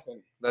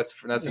 Nothing. That's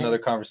another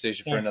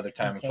conversation for another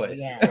time and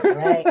place. Yeah,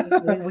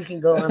 right. we can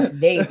go on for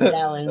days with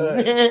that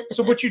one.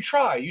 So, but you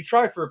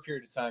try for a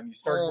period of time. You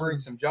start working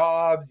some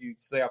jobs. You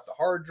stay off the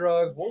hard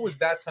drugs. What was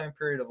that time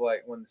period of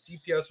like when the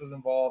CPS was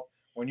involved?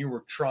 When you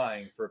were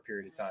trying for a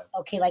period of time?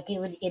 Okay, like it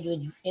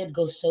would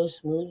go so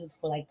smooth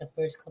for like the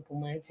first couple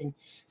months, and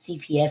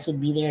CPS would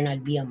be there, and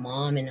I'd be a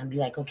mom, and I'd be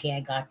like, okay, I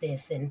got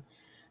this, and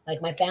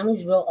like my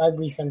family's real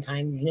ugly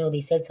sometimes. You know,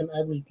 they said some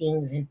ugly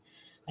things, and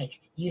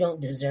like, you don't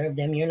deserve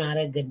them. You're not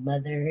a good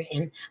mother,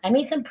 and I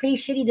made some pretty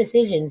shitty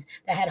decisions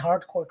that had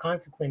hardcore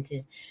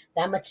consequences.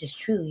 That much is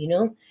true, you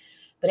know.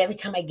 But every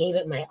time I gave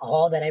it my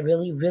all, that I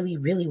really, really,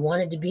 really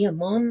wanted to be a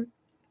mom,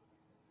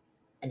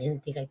 I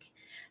didn't feel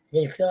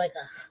like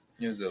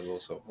It was a little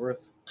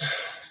self-worth.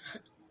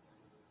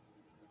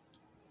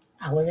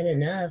 I wasn't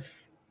enough.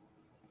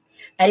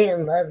 I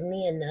didn't love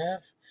me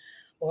enough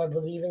or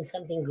believe in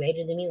something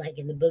greater than me. Like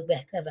in the book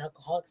back of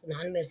Alcoholics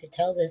Anonymous, it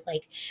tells us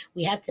like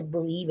we have to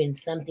believe in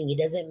something. It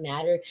doesn't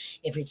matter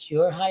if it's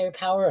your higher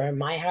power or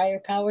my higher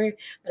power,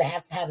 but I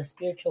have to have a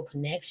spiritual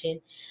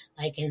connection,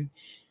 like and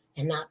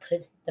not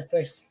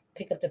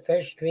pick up the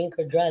first drink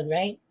or drug,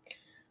 right?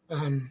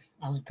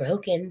 I was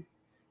broken.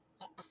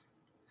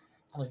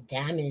 I was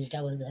damaged. I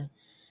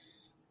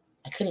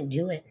couldn't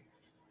do it.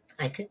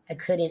 I couldn't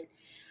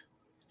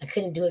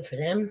do it for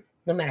them,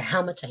 no matter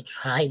how much I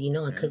tried, you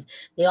know, because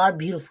they are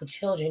beautiful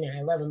children and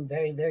I love them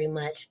very, very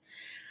much.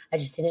 I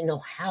just didn't know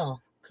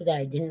how. because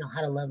I didn't know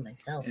how to love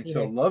myself. And either.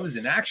 so love is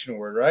an action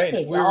word, right?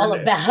 It's all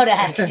about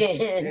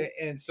action.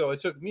 And so it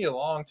took me a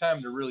long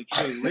time to really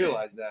truly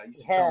realize that. I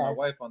used to tell my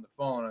wife on the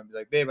phone, I'd be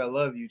like, babe, I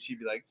love you. And she'd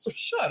be like,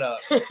 shut up.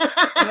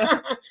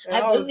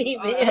 I believe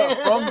it.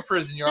 From the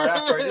prison yard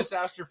after I just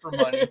asked her for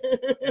money.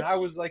 And I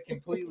was like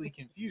completely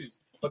confused.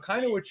 But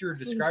kind of what you're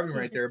describing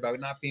right there about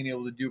not being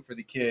able to do for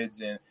the kids,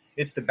 and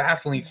it's the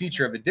baffling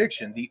feature of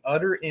addiction, the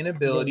utter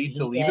inability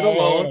to leave it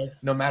alone,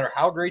 no matter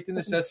how great the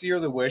necessity or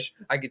the wish.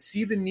 I could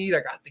see the need. I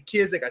got the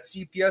kids. I got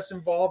CPS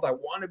involved. I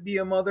want to be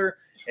a mother,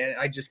 and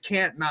I just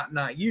can't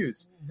not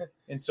use.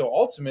 And so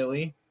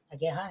ultimately, I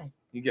get high.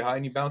 You get high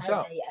and you bounce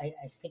out.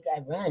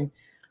 I run.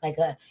 Like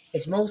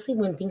it's mostly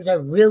when things are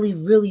really,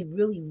 really,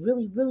 really,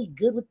 really, really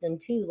good with them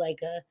too. Like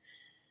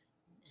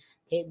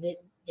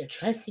they're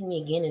trusting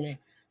me again, and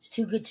it's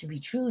too good to be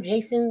true,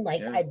 Jason.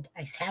 Like I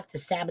have to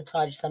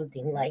sabotage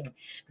something, like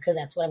because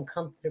that's what I'm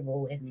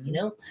comfortable with, you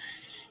know.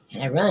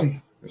 And I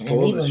run. And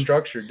pull the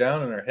structure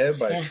down in our head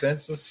by a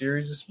senseless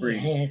series of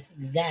sprees. Yes,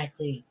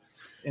 exactly.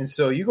 And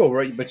so you go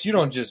right, but you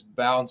don't just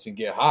bounce and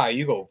get high.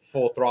 You go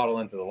full throttle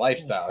into the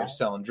lifestyle. You're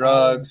selling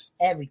drugs,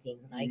 everything.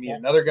 Like you meet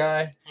another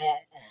guy.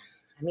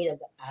 I meet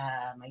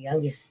my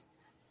youngest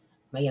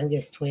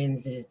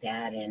twins'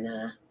 dad, and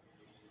I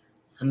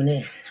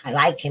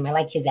like him. I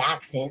like his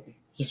accent.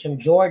 He's from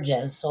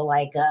Georgia, so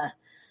like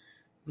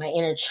my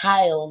inner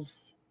child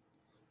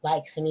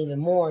likes him even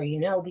more, you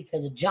know,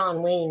 because of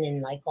John Wayne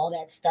and like all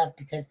that stuff,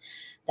 because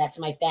that's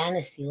my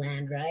fantasy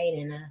land, right?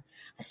 And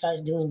I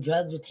started doing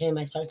drugs with him.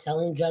 I started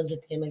selling drugs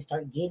with him. I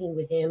started getting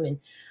with him, and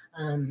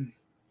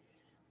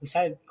we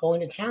started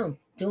going to town,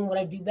 doing what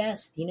I do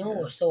best, you know,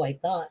 or so I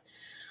thought.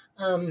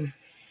 I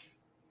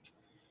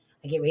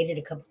get raided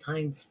a couple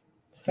times.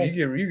 You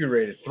get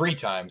raided 3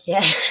 times.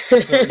 Yeah. So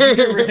you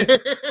get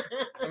raided,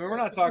 I mean, we're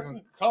not talking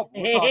a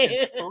couple. We're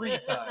talking 3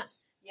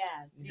 times.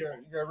 Yeah. You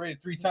got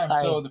raided 3 times.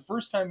 Sorry. So the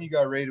first time you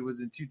got raided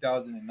was in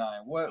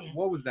 2009. What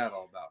was that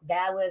all about?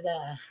 That was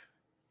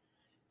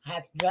I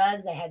had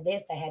drugs. I had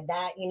this. I had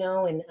that. You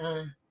know, and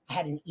I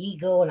had an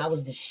ego, and I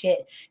was the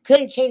shit.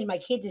 Couldn't change my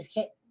kids'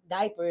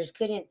 diapers.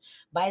 Couldn't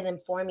buy them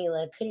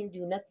formula. Couldn't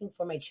do nothing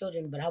for my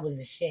children. But I was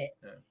the shit.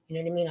 Yeah. You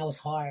know what I mean? I was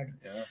hard.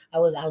 Yeah. I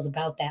was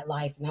about that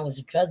life, and I was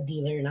a drug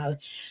dealer, and I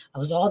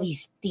was all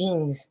these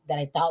things that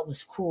I thought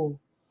was cool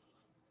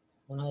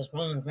when I was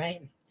wrong,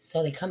 right?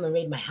 So they come and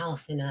raid my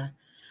house, and I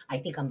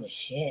think I'm the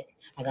shit.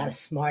 I got a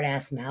smart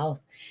ass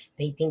mouth.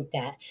 They think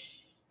that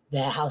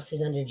the house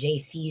is under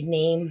JC's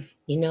name,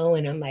 you know,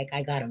 and I'm like,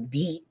 I got him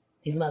beat.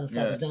 These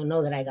motherfuckers don't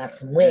know that I got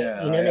some wit.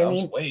 You know what I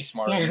mean? Way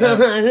smarter.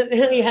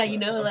 Yeah, you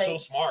know, I'm like so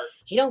smart.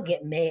 He don't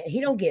get mail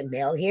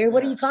here.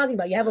 What are you talking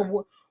about? You have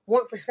a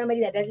warrant for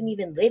somebody that doesn't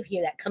even live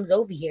here that comes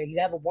over here. You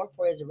have a warrant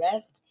for his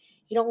arrest.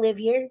 He don't live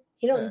here.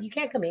 He don't. Yeah. You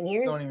can't come in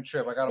here. Don't even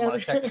trip. I got him on a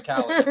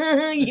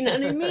technicality. You know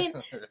what I mean?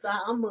 So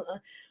I'm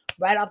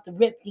right off the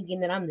rip thinking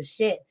that I'm the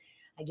shit.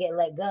 I get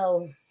let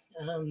go.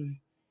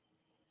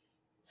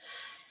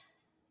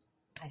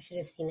 I should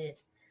have seen it.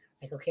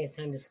 Like, okay, it's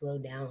time to slow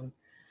down.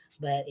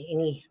 But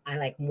I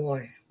like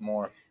more.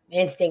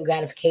 Instant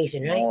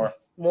gratification, right?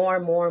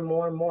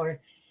 More.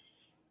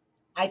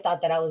 I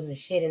thought that I was the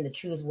shit, and the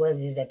truth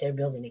is that they're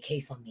building a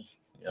case on me.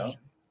 Yeah. Okay?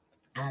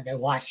 They're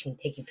watching,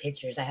 taking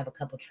pictures. I have a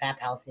couple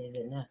trap houses,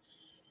 and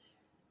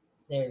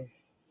they're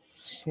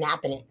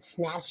snapping it.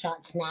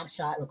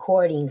 Snapshot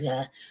recordings.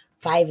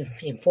 5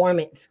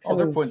 informants.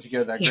 They're putting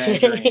together that grand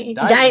jury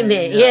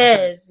indictment.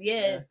 Yeah.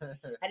 Yes.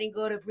 I didn't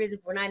go to prison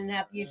for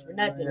 9.5 years for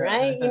nothing,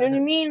 right? You know what I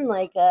mean?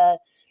 Like,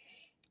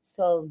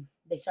 so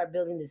they start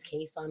building this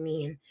case on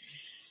me, and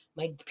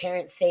my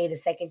parents say the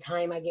second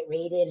time I get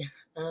raided.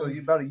 So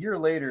about a year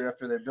later,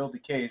 after they build the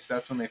case,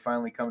 that's when they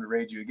finally come to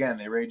raid you again.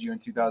 They raid you in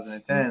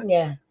 2010.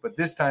 Yeah. But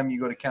this time you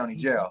go to county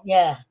jail.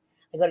 Yeah.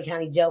 I go to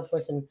county jail for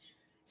some.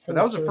 But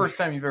that was the first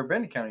time you've ever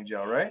been to county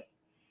jail, right?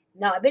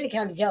 No, I've been to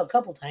county jail a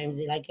couple times,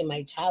 like in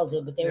my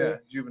childhood, but they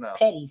were juvenile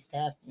petty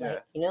stuff,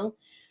 like, you know.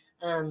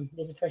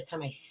 This is the first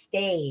time I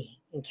stay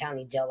in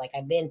county jail. Like,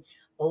 I've been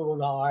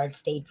OR'd,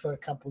 stayed for a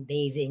couple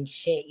days and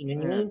shit, you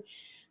know what I mean?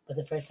 But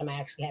the first time I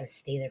actually had to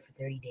stay there for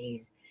 30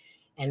 days.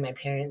 And my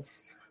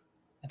parents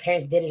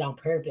did it on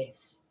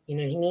purpose. You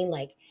know what I mean?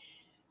 Like,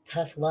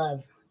 tough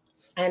love.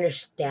 I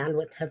understand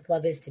what tough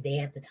love is today.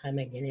 At the time,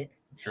 I didn't.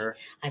 Sure.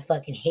 I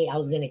fucking hate. I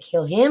was going to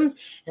kill him,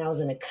 and I was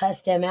going to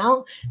cuss them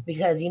out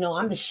because, you know,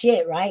 I'm the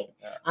shit, right?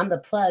 Yeah. I'm the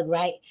plug,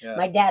 right? Yeah.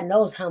 My dad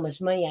knows how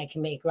much money I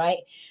can make, right?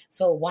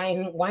 So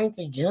why aren't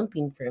they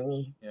jumping for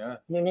me? Yeah.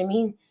 You know what I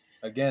mean?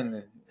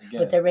 Again.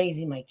 But they're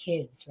raising my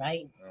kids,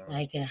 right?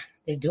 Like,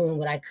 they're doing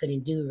what I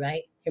couldn't do,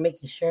 right? They're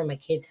making sure my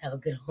kids have a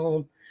good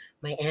home.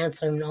 My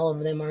aunts and all of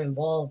them are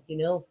involved, you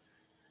know?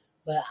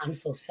 But I'm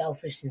so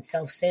selfish and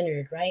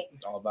self-centered, right?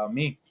 It's all about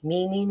me.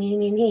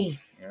 Me.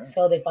 Yeah.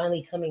 So they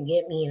finally come and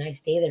get me, and I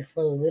stay there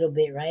for a little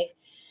bit, right?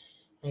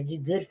 And I do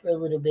good for a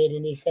little bit,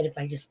 and they said if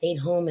I just stayed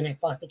home and I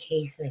fought the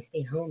case and I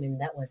stayed home, and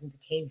that wasn't the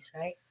case,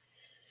 right?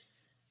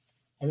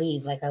 I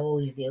leave like I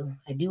always do.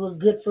 I do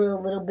good for a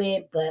little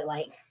bit, but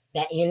like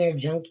that inner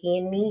junkie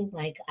in me.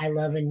 Like, I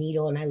love a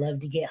needle and I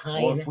love to get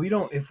high. Well,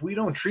 if we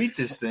don't treat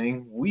this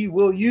thing, we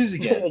will use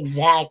again.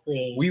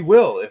 Exactly. We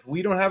will. If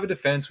we don't have a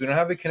defense, we don't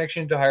have a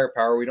connection to higher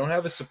power, we don't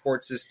have a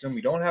support system,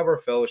 we don't have our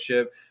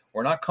fellowship,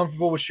 we're not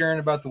comfortable with sharing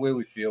about the way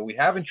we feel, we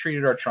haven't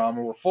treated our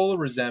trauma, we're full of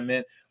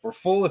resentment, we're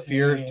full of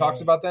fear. It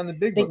talks about that in the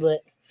Big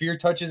Book. Fear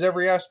touches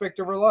every aspect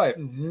of our life.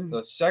 Mm-hmm.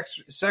 The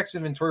sex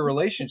inventory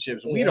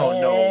relationships, we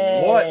don't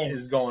know what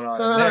is going on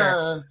in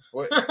there.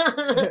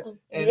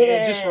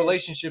 And just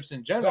relationships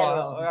in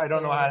general, I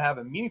don't know how to have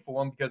a meaningful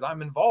one because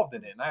I'm involved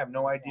in it and I have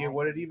no idea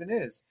what it even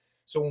is.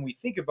 So when we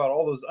think about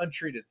all those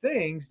untreated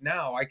things,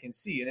 now I can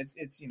see, and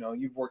it's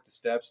you've worked the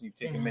steps and you've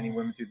taken many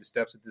women through the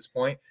steps at this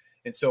point.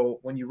 And so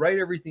when you write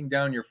everything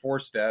down, your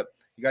 4-step,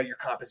 you got your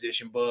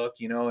composition book,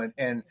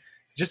 and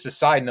just a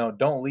side note,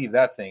 don't leave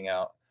that thing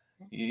out.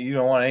 You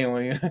don't want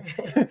anyone.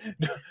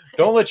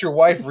 Don't let your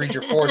wife read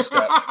your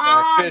 4-step,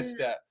 5th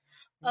step.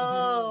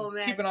 Oh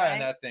man! Keep an eye on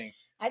that thing.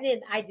 I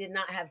did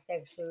not have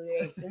sexual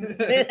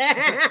relations. I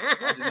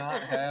did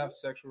not have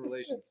sexual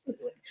relations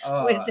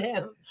with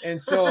them.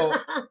 And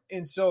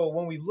so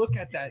when we look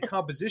at that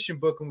composition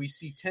book and we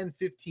see 10,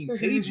 15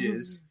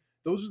 pages,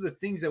 those are the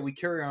things that we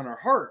carry on our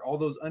heart, all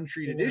those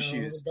untreated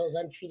issues. Those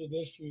untreated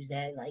issues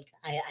that, like,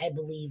 I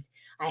believed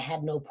I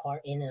had no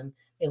part in them.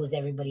 It was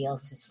everybody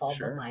else's fault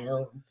but my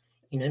own.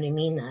 You know what I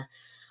mean?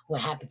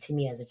 What happened to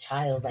me as a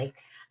child, like,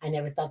 I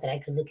never thought that I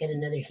could look at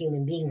another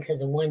human being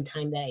because the one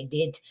time that I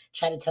did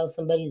try to tell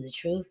somebody the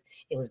truth,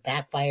 it was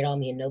backfired on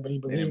me and nobody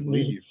believed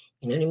me.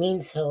 You know what I mean?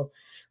 So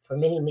for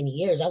many, many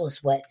years, I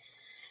was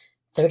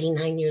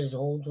 39 years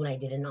old when I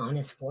did an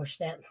honest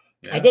 4-step.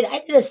 Yeah. I did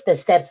the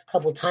steps a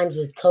couple times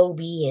with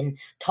Kobe and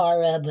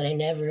Tara, but I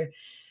never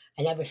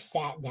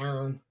sat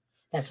down.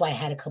 That's why I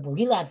had a couple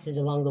relapses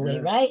along the way,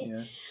 right?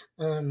 Yeah.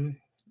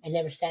 I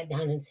never sat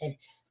down and said,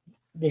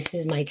 this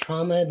is my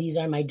trauma. These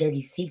are my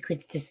dirty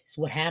secrets. This is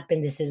what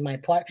happened. This is my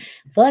part.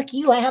 Fuck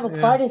you. I have a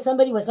part in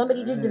what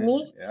somebody did to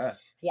me. Yeah.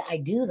 Yeah, I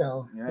do,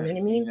 though. Yeah. You know what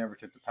I mean? You never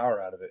took the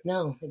power out of it.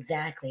 No,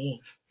 exactly.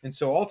 And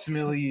so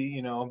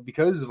ultimately,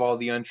 because of all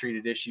the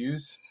untreated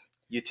issues,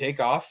 you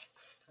take off.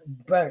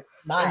 Bye.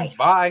 Bye.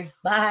 Bye.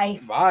 Bye.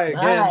 Bye.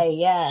 Again.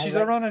 Yeah. She's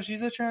a runner.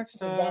 She's a track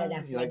star.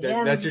 That's my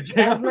jam. That's your jam.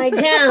 That's my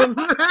jam.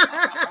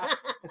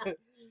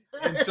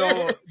 And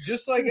so,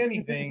 just like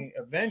anything,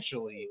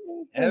 eventually,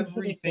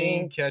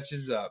 everything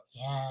catches up.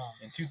 Yeah.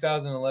 In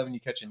 2011, you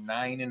catch a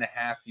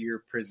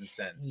 9.5-year prison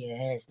sentence.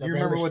 Yes. You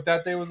remember what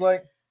that day was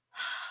like?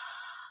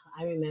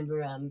 I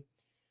remember.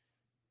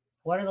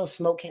 What are those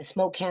smoke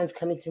cans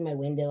coming through my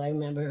window? I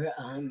remember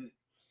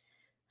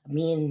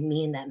me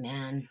and that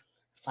man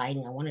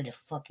fighting. I wanted to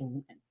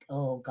fucking.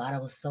 Oh God, I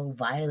was so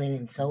violent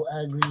and so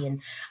ugly, and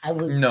I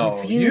would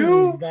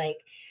refuse.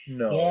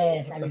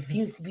 Yes, I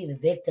refused to be the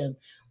victim.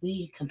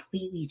 We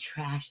completely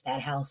trashed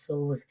that house.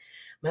 So it was,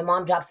 my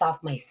mom drops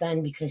off my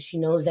son because she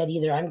knows that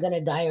either I'm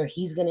gonna die or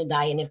he's gonna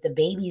die, and if the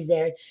baby's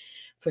there,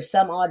 for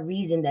some odd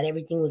reason, that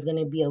everything was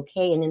gonna be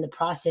okay. And in the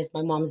process,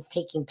 my mom's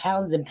taking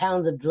pounds and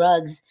pounds of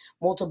drugs,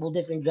 multiple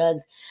different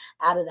drugs,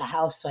 out of the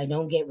house so I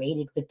don't get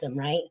raided with them.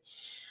 Right.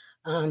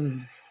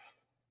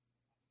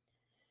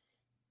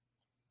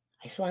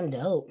 I slam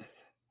dope.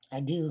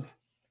 I do.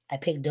 I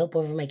pick dope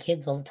over my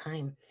kids all the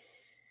time.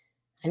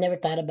 I never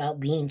thought about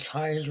being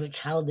charged with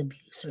child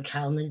abuse or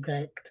child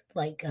neglect.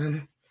 Like,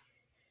 I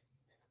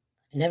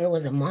never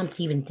was a mom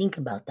to even think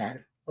about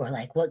that. Or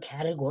like, what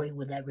category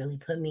would that really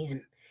put me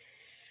in?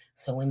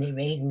 So when they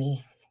raid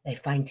me, they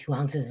find 2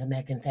 ounces of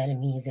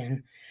methamphetamines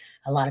and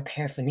a lot of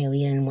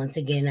paraphernalia. And once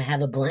again, I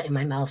have a blunt in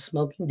my mouth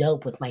smoking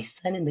dope with my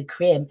son in the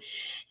crib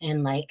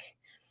and like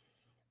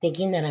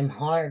thinking that I'm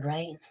hard,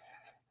 right?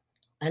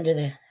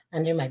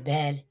 Under my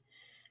bed,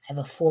 I have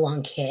a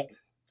full-on kit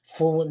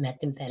full with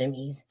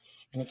methamphetamines,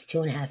 and it's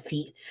 2.5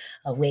 feet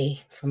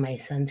away from my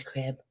son's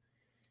crib.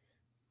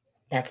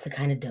 That's the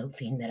kind of dope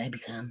fiend that I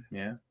become.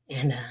 Yeah.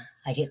 And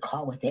I get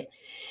caught with it,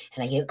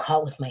 and I get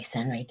caught with my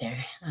son right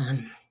there.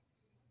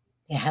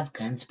 They have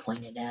guns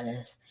pointed at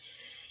us,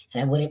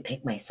 and I wouldn't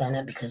pick my son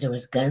up because there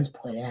was guns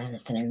pointed at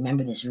us. And I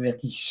remember this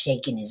rookie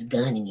shaking his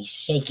gun, and he's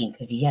shaking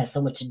because he has so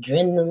much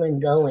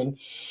adrenaline going.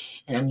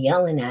 And I'm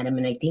yelling at him,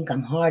 and I think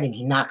I'm hard, and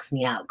he knocks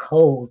me out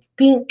cold.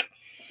 Bink.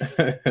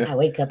 I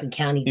wake up in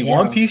county jail. He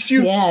one-pieced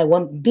you? Yeah,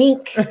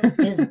 bink.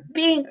 Just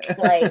bink.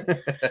 Like,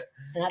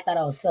 and I thought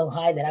I was so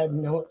high that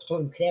no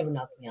one could ever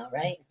knock me out,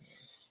 right?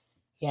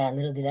 Yeah,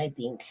 little did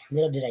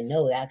I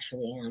know,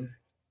 actually.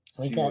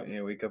 Wake up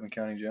in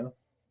county jail?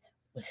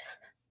 With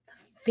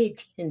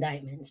 15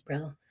 indictments,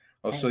 bro.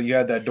 Oh, so you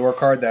had that door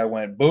card that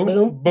went boom,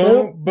 boom,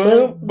 boom,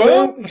 boom, boom,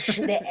 boom.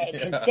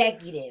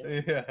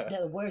 Consecutive. Yeah.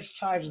 The worst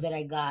charge that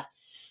I got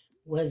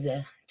was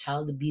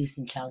child abuse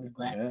and child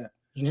neglect.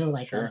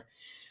 Yeah. Sure.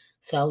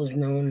 So I was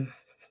known,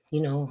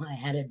 I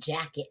had a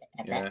jacket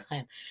at that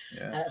time.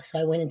 Yeah. So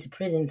I went into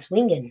prison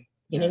swinging.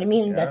 You know what I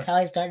mean? Yeah. That's how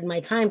I started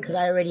my time because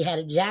I already had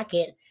a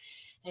jacket.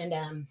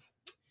 And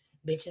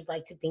bitches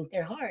like to think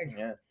they're hard.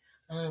 Yeah.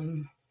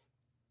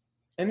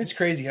 And it's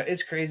crazy.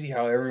 It's crazy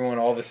how everyone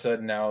all of a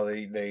sudden now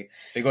they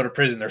go to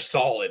prison. They're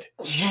solid.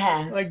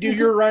 Yeah. Like, dude,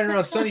 you're riding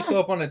around Sunny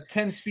Slope on a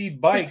 10-speed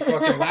bike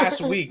fucking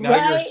last week. Now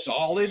you're Right?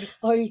 solid.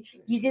 Or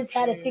you just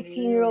had a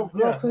 16-year-old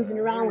girl Yeah. cruising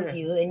around with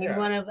you, and you Yeah.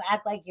 want to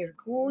act like you're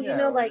cool. Yeah, You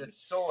know, like it's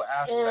so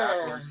ass Yeah.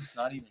 backwards. It's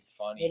not even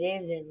funny.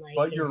 it isn't. Like,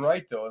 But you're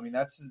right though. I mean,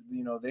 that's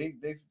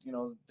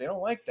they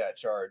don't like that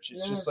charge.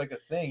 It's No. just like a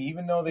thing.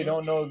 Even though they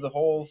don't know the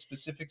whole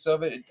specifics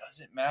of it, it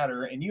doesn't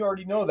matter. And you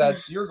already know that,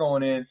 so you're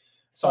going in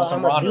on some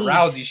I'm a Ronda beast.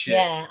 Rousey shit.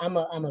 Yeah, I'm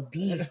a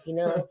beast. You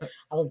know,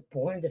 I was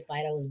born to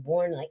fight. I was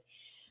born like,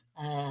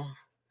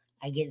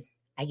 I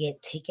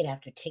get ticket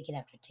after ticket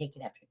after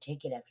ticket after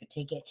ticket after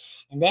ticket,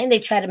 and then they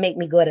try to make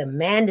me go to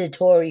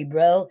mandatory,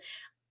 bro.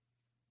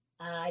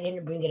 I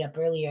didn't bring it up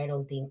earlier, I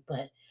don't think,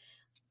 but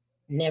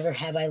never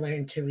have I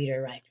learned to read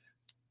or write.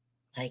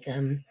 Like,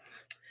 I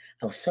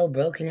was so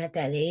broken at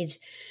that age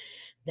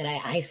that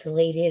I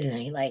isolated, and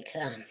I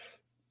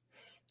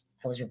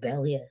was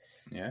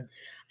rebellious. Yeah.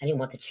 I didn't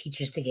want the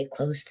teachers to get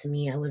close to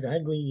me. I was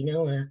ugly, you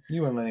know.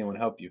 You wouldn't let anyone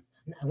help you.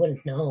 I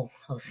wouldn't know.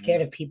 I was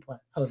scared of people.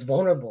 I was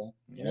vulnerable,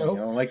 you know. You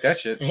don't like that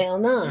shit. Hell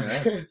no.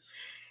 Yeah.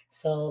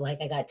 So,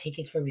 like, I got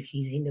tickets for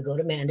refusing to go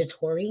to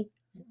mandatory.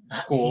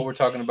 Cool. We're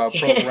talking about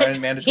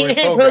mandatory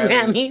Yeah,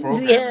 programming.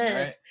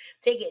 yes.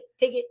 Right?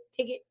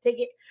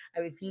 Ticket. I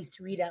refuse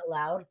to read out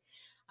loud.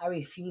 I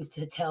refuse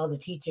to tell the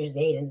teacher's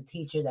aide and the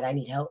teacher that I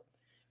need help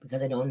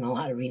because I don't know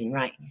how to read and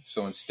write.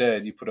 So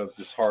instead, you put up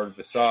this hard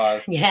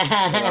facade.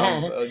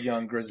 Yeah. A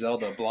young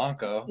Griselda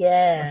Blanco.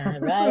 Yeah,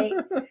 right.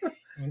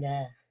 And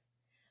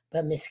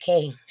but Miss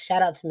K,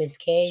 shout out to Miss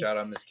K. Shout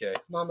out Miss K.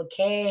 Mama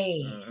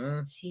K.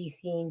 Mhm. She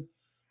seen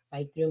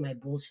right through my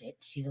bullshit.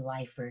 She's a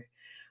lifer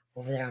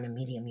over there on a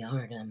medium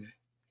yard.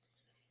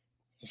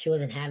 She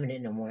wasn't having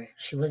it no more.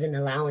 She wasn't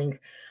allowing,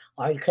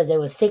 because there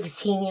was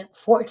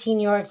 14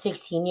 yard,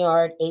 16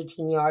 yard,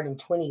 18 yard, and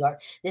 20 yard.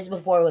 This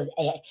before it was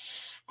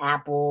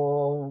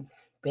Apple,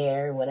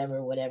 Bear,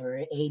 whatever,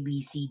 A,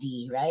 B, C,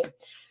 D, right?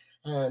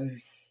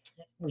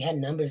 We had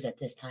numbers at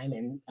this time,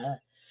 and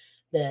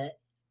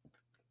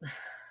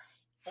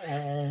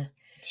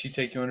she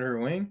take you under her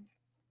wing?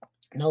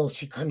 No,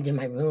 she comes in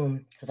my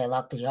room because I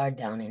locked the yard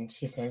down, and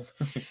she says,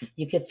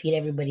 you could feed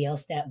everybody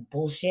else that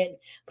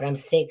bullshit, but I'm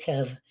sick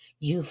of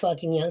you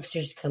fucking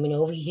youngsters coming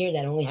over here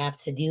that only have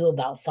to do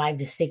about 5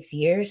 to 6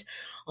 years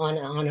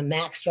on a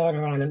max yard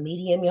or on a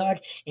medium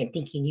yard and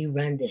thinking you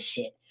run this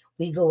shit.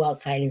 We go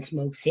outside and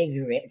smoke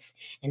cigarettes,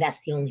 and that's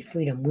the only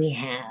freedom we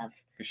have.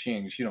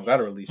 She don't got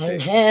a release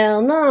date.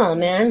 Hell no,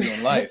 man. She's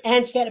doing life.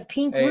 And she had a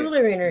pink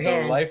ruler in her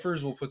hand. The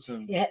lifers will put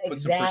some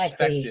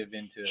perspective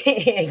into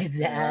it.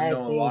 Exactly. I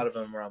know a lot of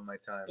them around my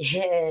time.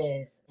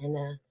 Yes.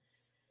 And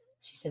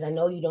she says, I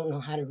know you don't know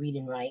how to read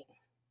and write.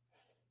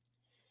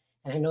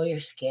 And I know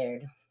you're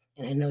scared.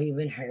 And I know you've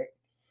been hurt.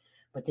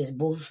 But this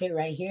bullshit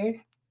right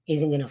here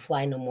isn't going to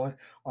fly no more,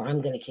 or I'm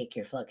going to kick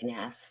your fucking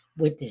ass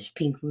with this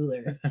pink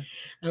ruler.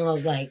 And I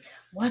was like,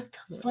 what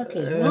the fuck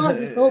is wrong?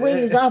 This old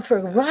lady's off her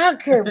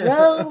rocker,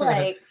 bro.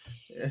 Like,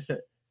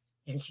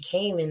 and she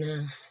came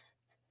and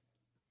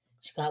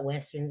she got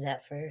Westerns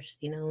at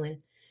first, you know,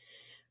 and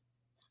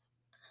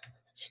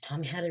she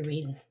taught me how to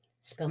read and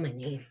spell my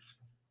name.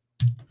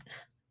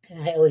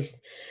 And it always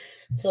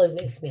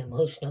makes me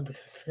emotional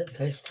because for the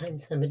first time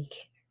somebody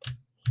cared,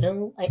 you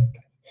know, like,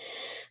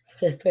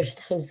 for the first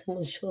time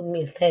someone showed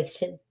me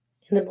affection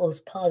in the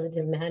most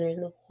positive manner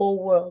in the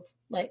whole world.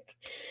 Like,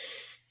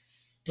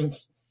 and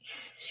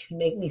she'd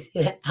make me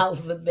say the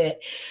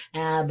alphabet,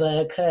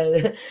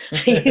 because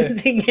I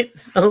used to get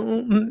so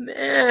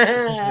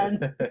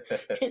mad.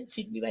 And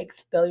she'd be like,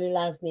 spell your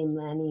last name,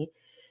 Lanny.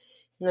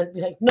 And I'd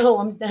be like, no,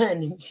 I'm done.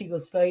 And she'd go,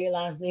 spell your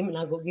last name, and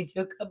I'll go get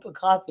you a cup of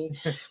coffee.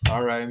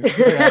 All right.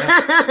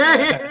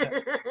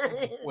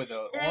 With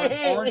an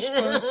orange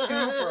spoon scoop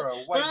or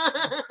a white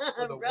spoon?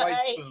 With a white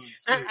spoon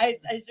scoop. I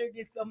sure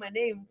did spell my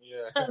name.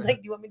 Yeah. I was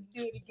like, do you want me to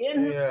do it again?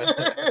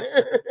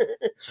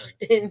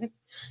 Yeah.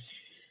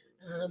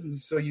 And,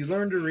 so you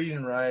learn to read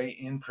and write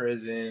in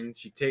prison.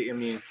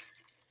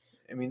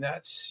 I mean,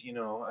 that's,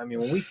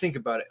 when we think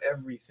about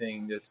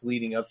everything that's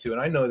leading up to,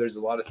 and I know there's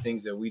a lot of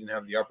things that we didn't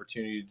have the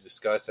opportunity to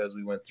discuss as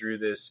we went through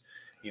this,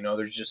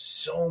 there's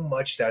just so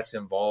much that's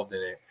involved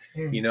in it,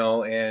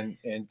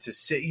 and to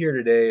sit here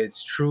today,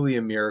 it's truly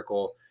a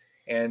miracle.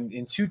 And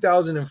in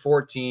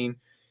 2014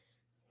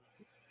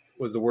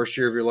 was the worst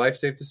year of your life,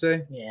 safe to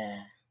say?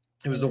 Yeah.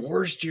 It was the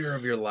worst year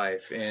of your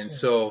life. And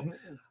so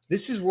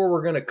this is where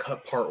we're going to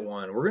cut part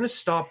one. We're going to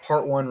stop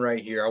part one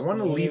right here. I want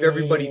to leave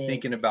everybody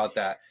thinking about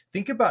that.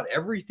 Think about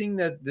everything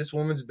that this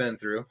woman's been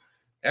through,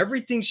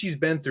 everything she's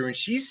been through. And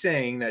she's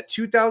saying that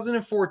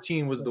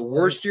 2014 was the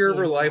worst year of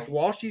her life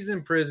while she's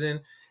in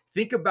prison.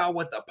 Think about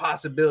what the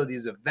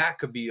possibilities of that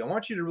could be. I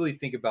want you to really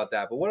think about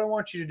that. But what I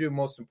want you to do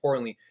most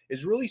importantly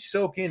is really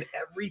soak in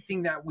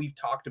everything that we've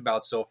talked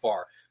about so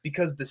far.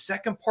 Because the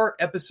second part,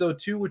 episode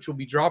 2, which will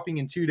be dropping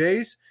in 2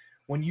 days,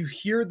 when you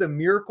hear the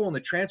miracle and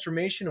the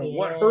transformation of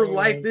what her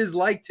life is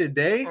like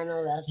today,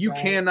 you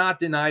cannot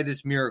deny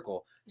this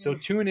miracle. So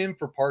tune in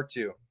for part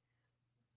 2.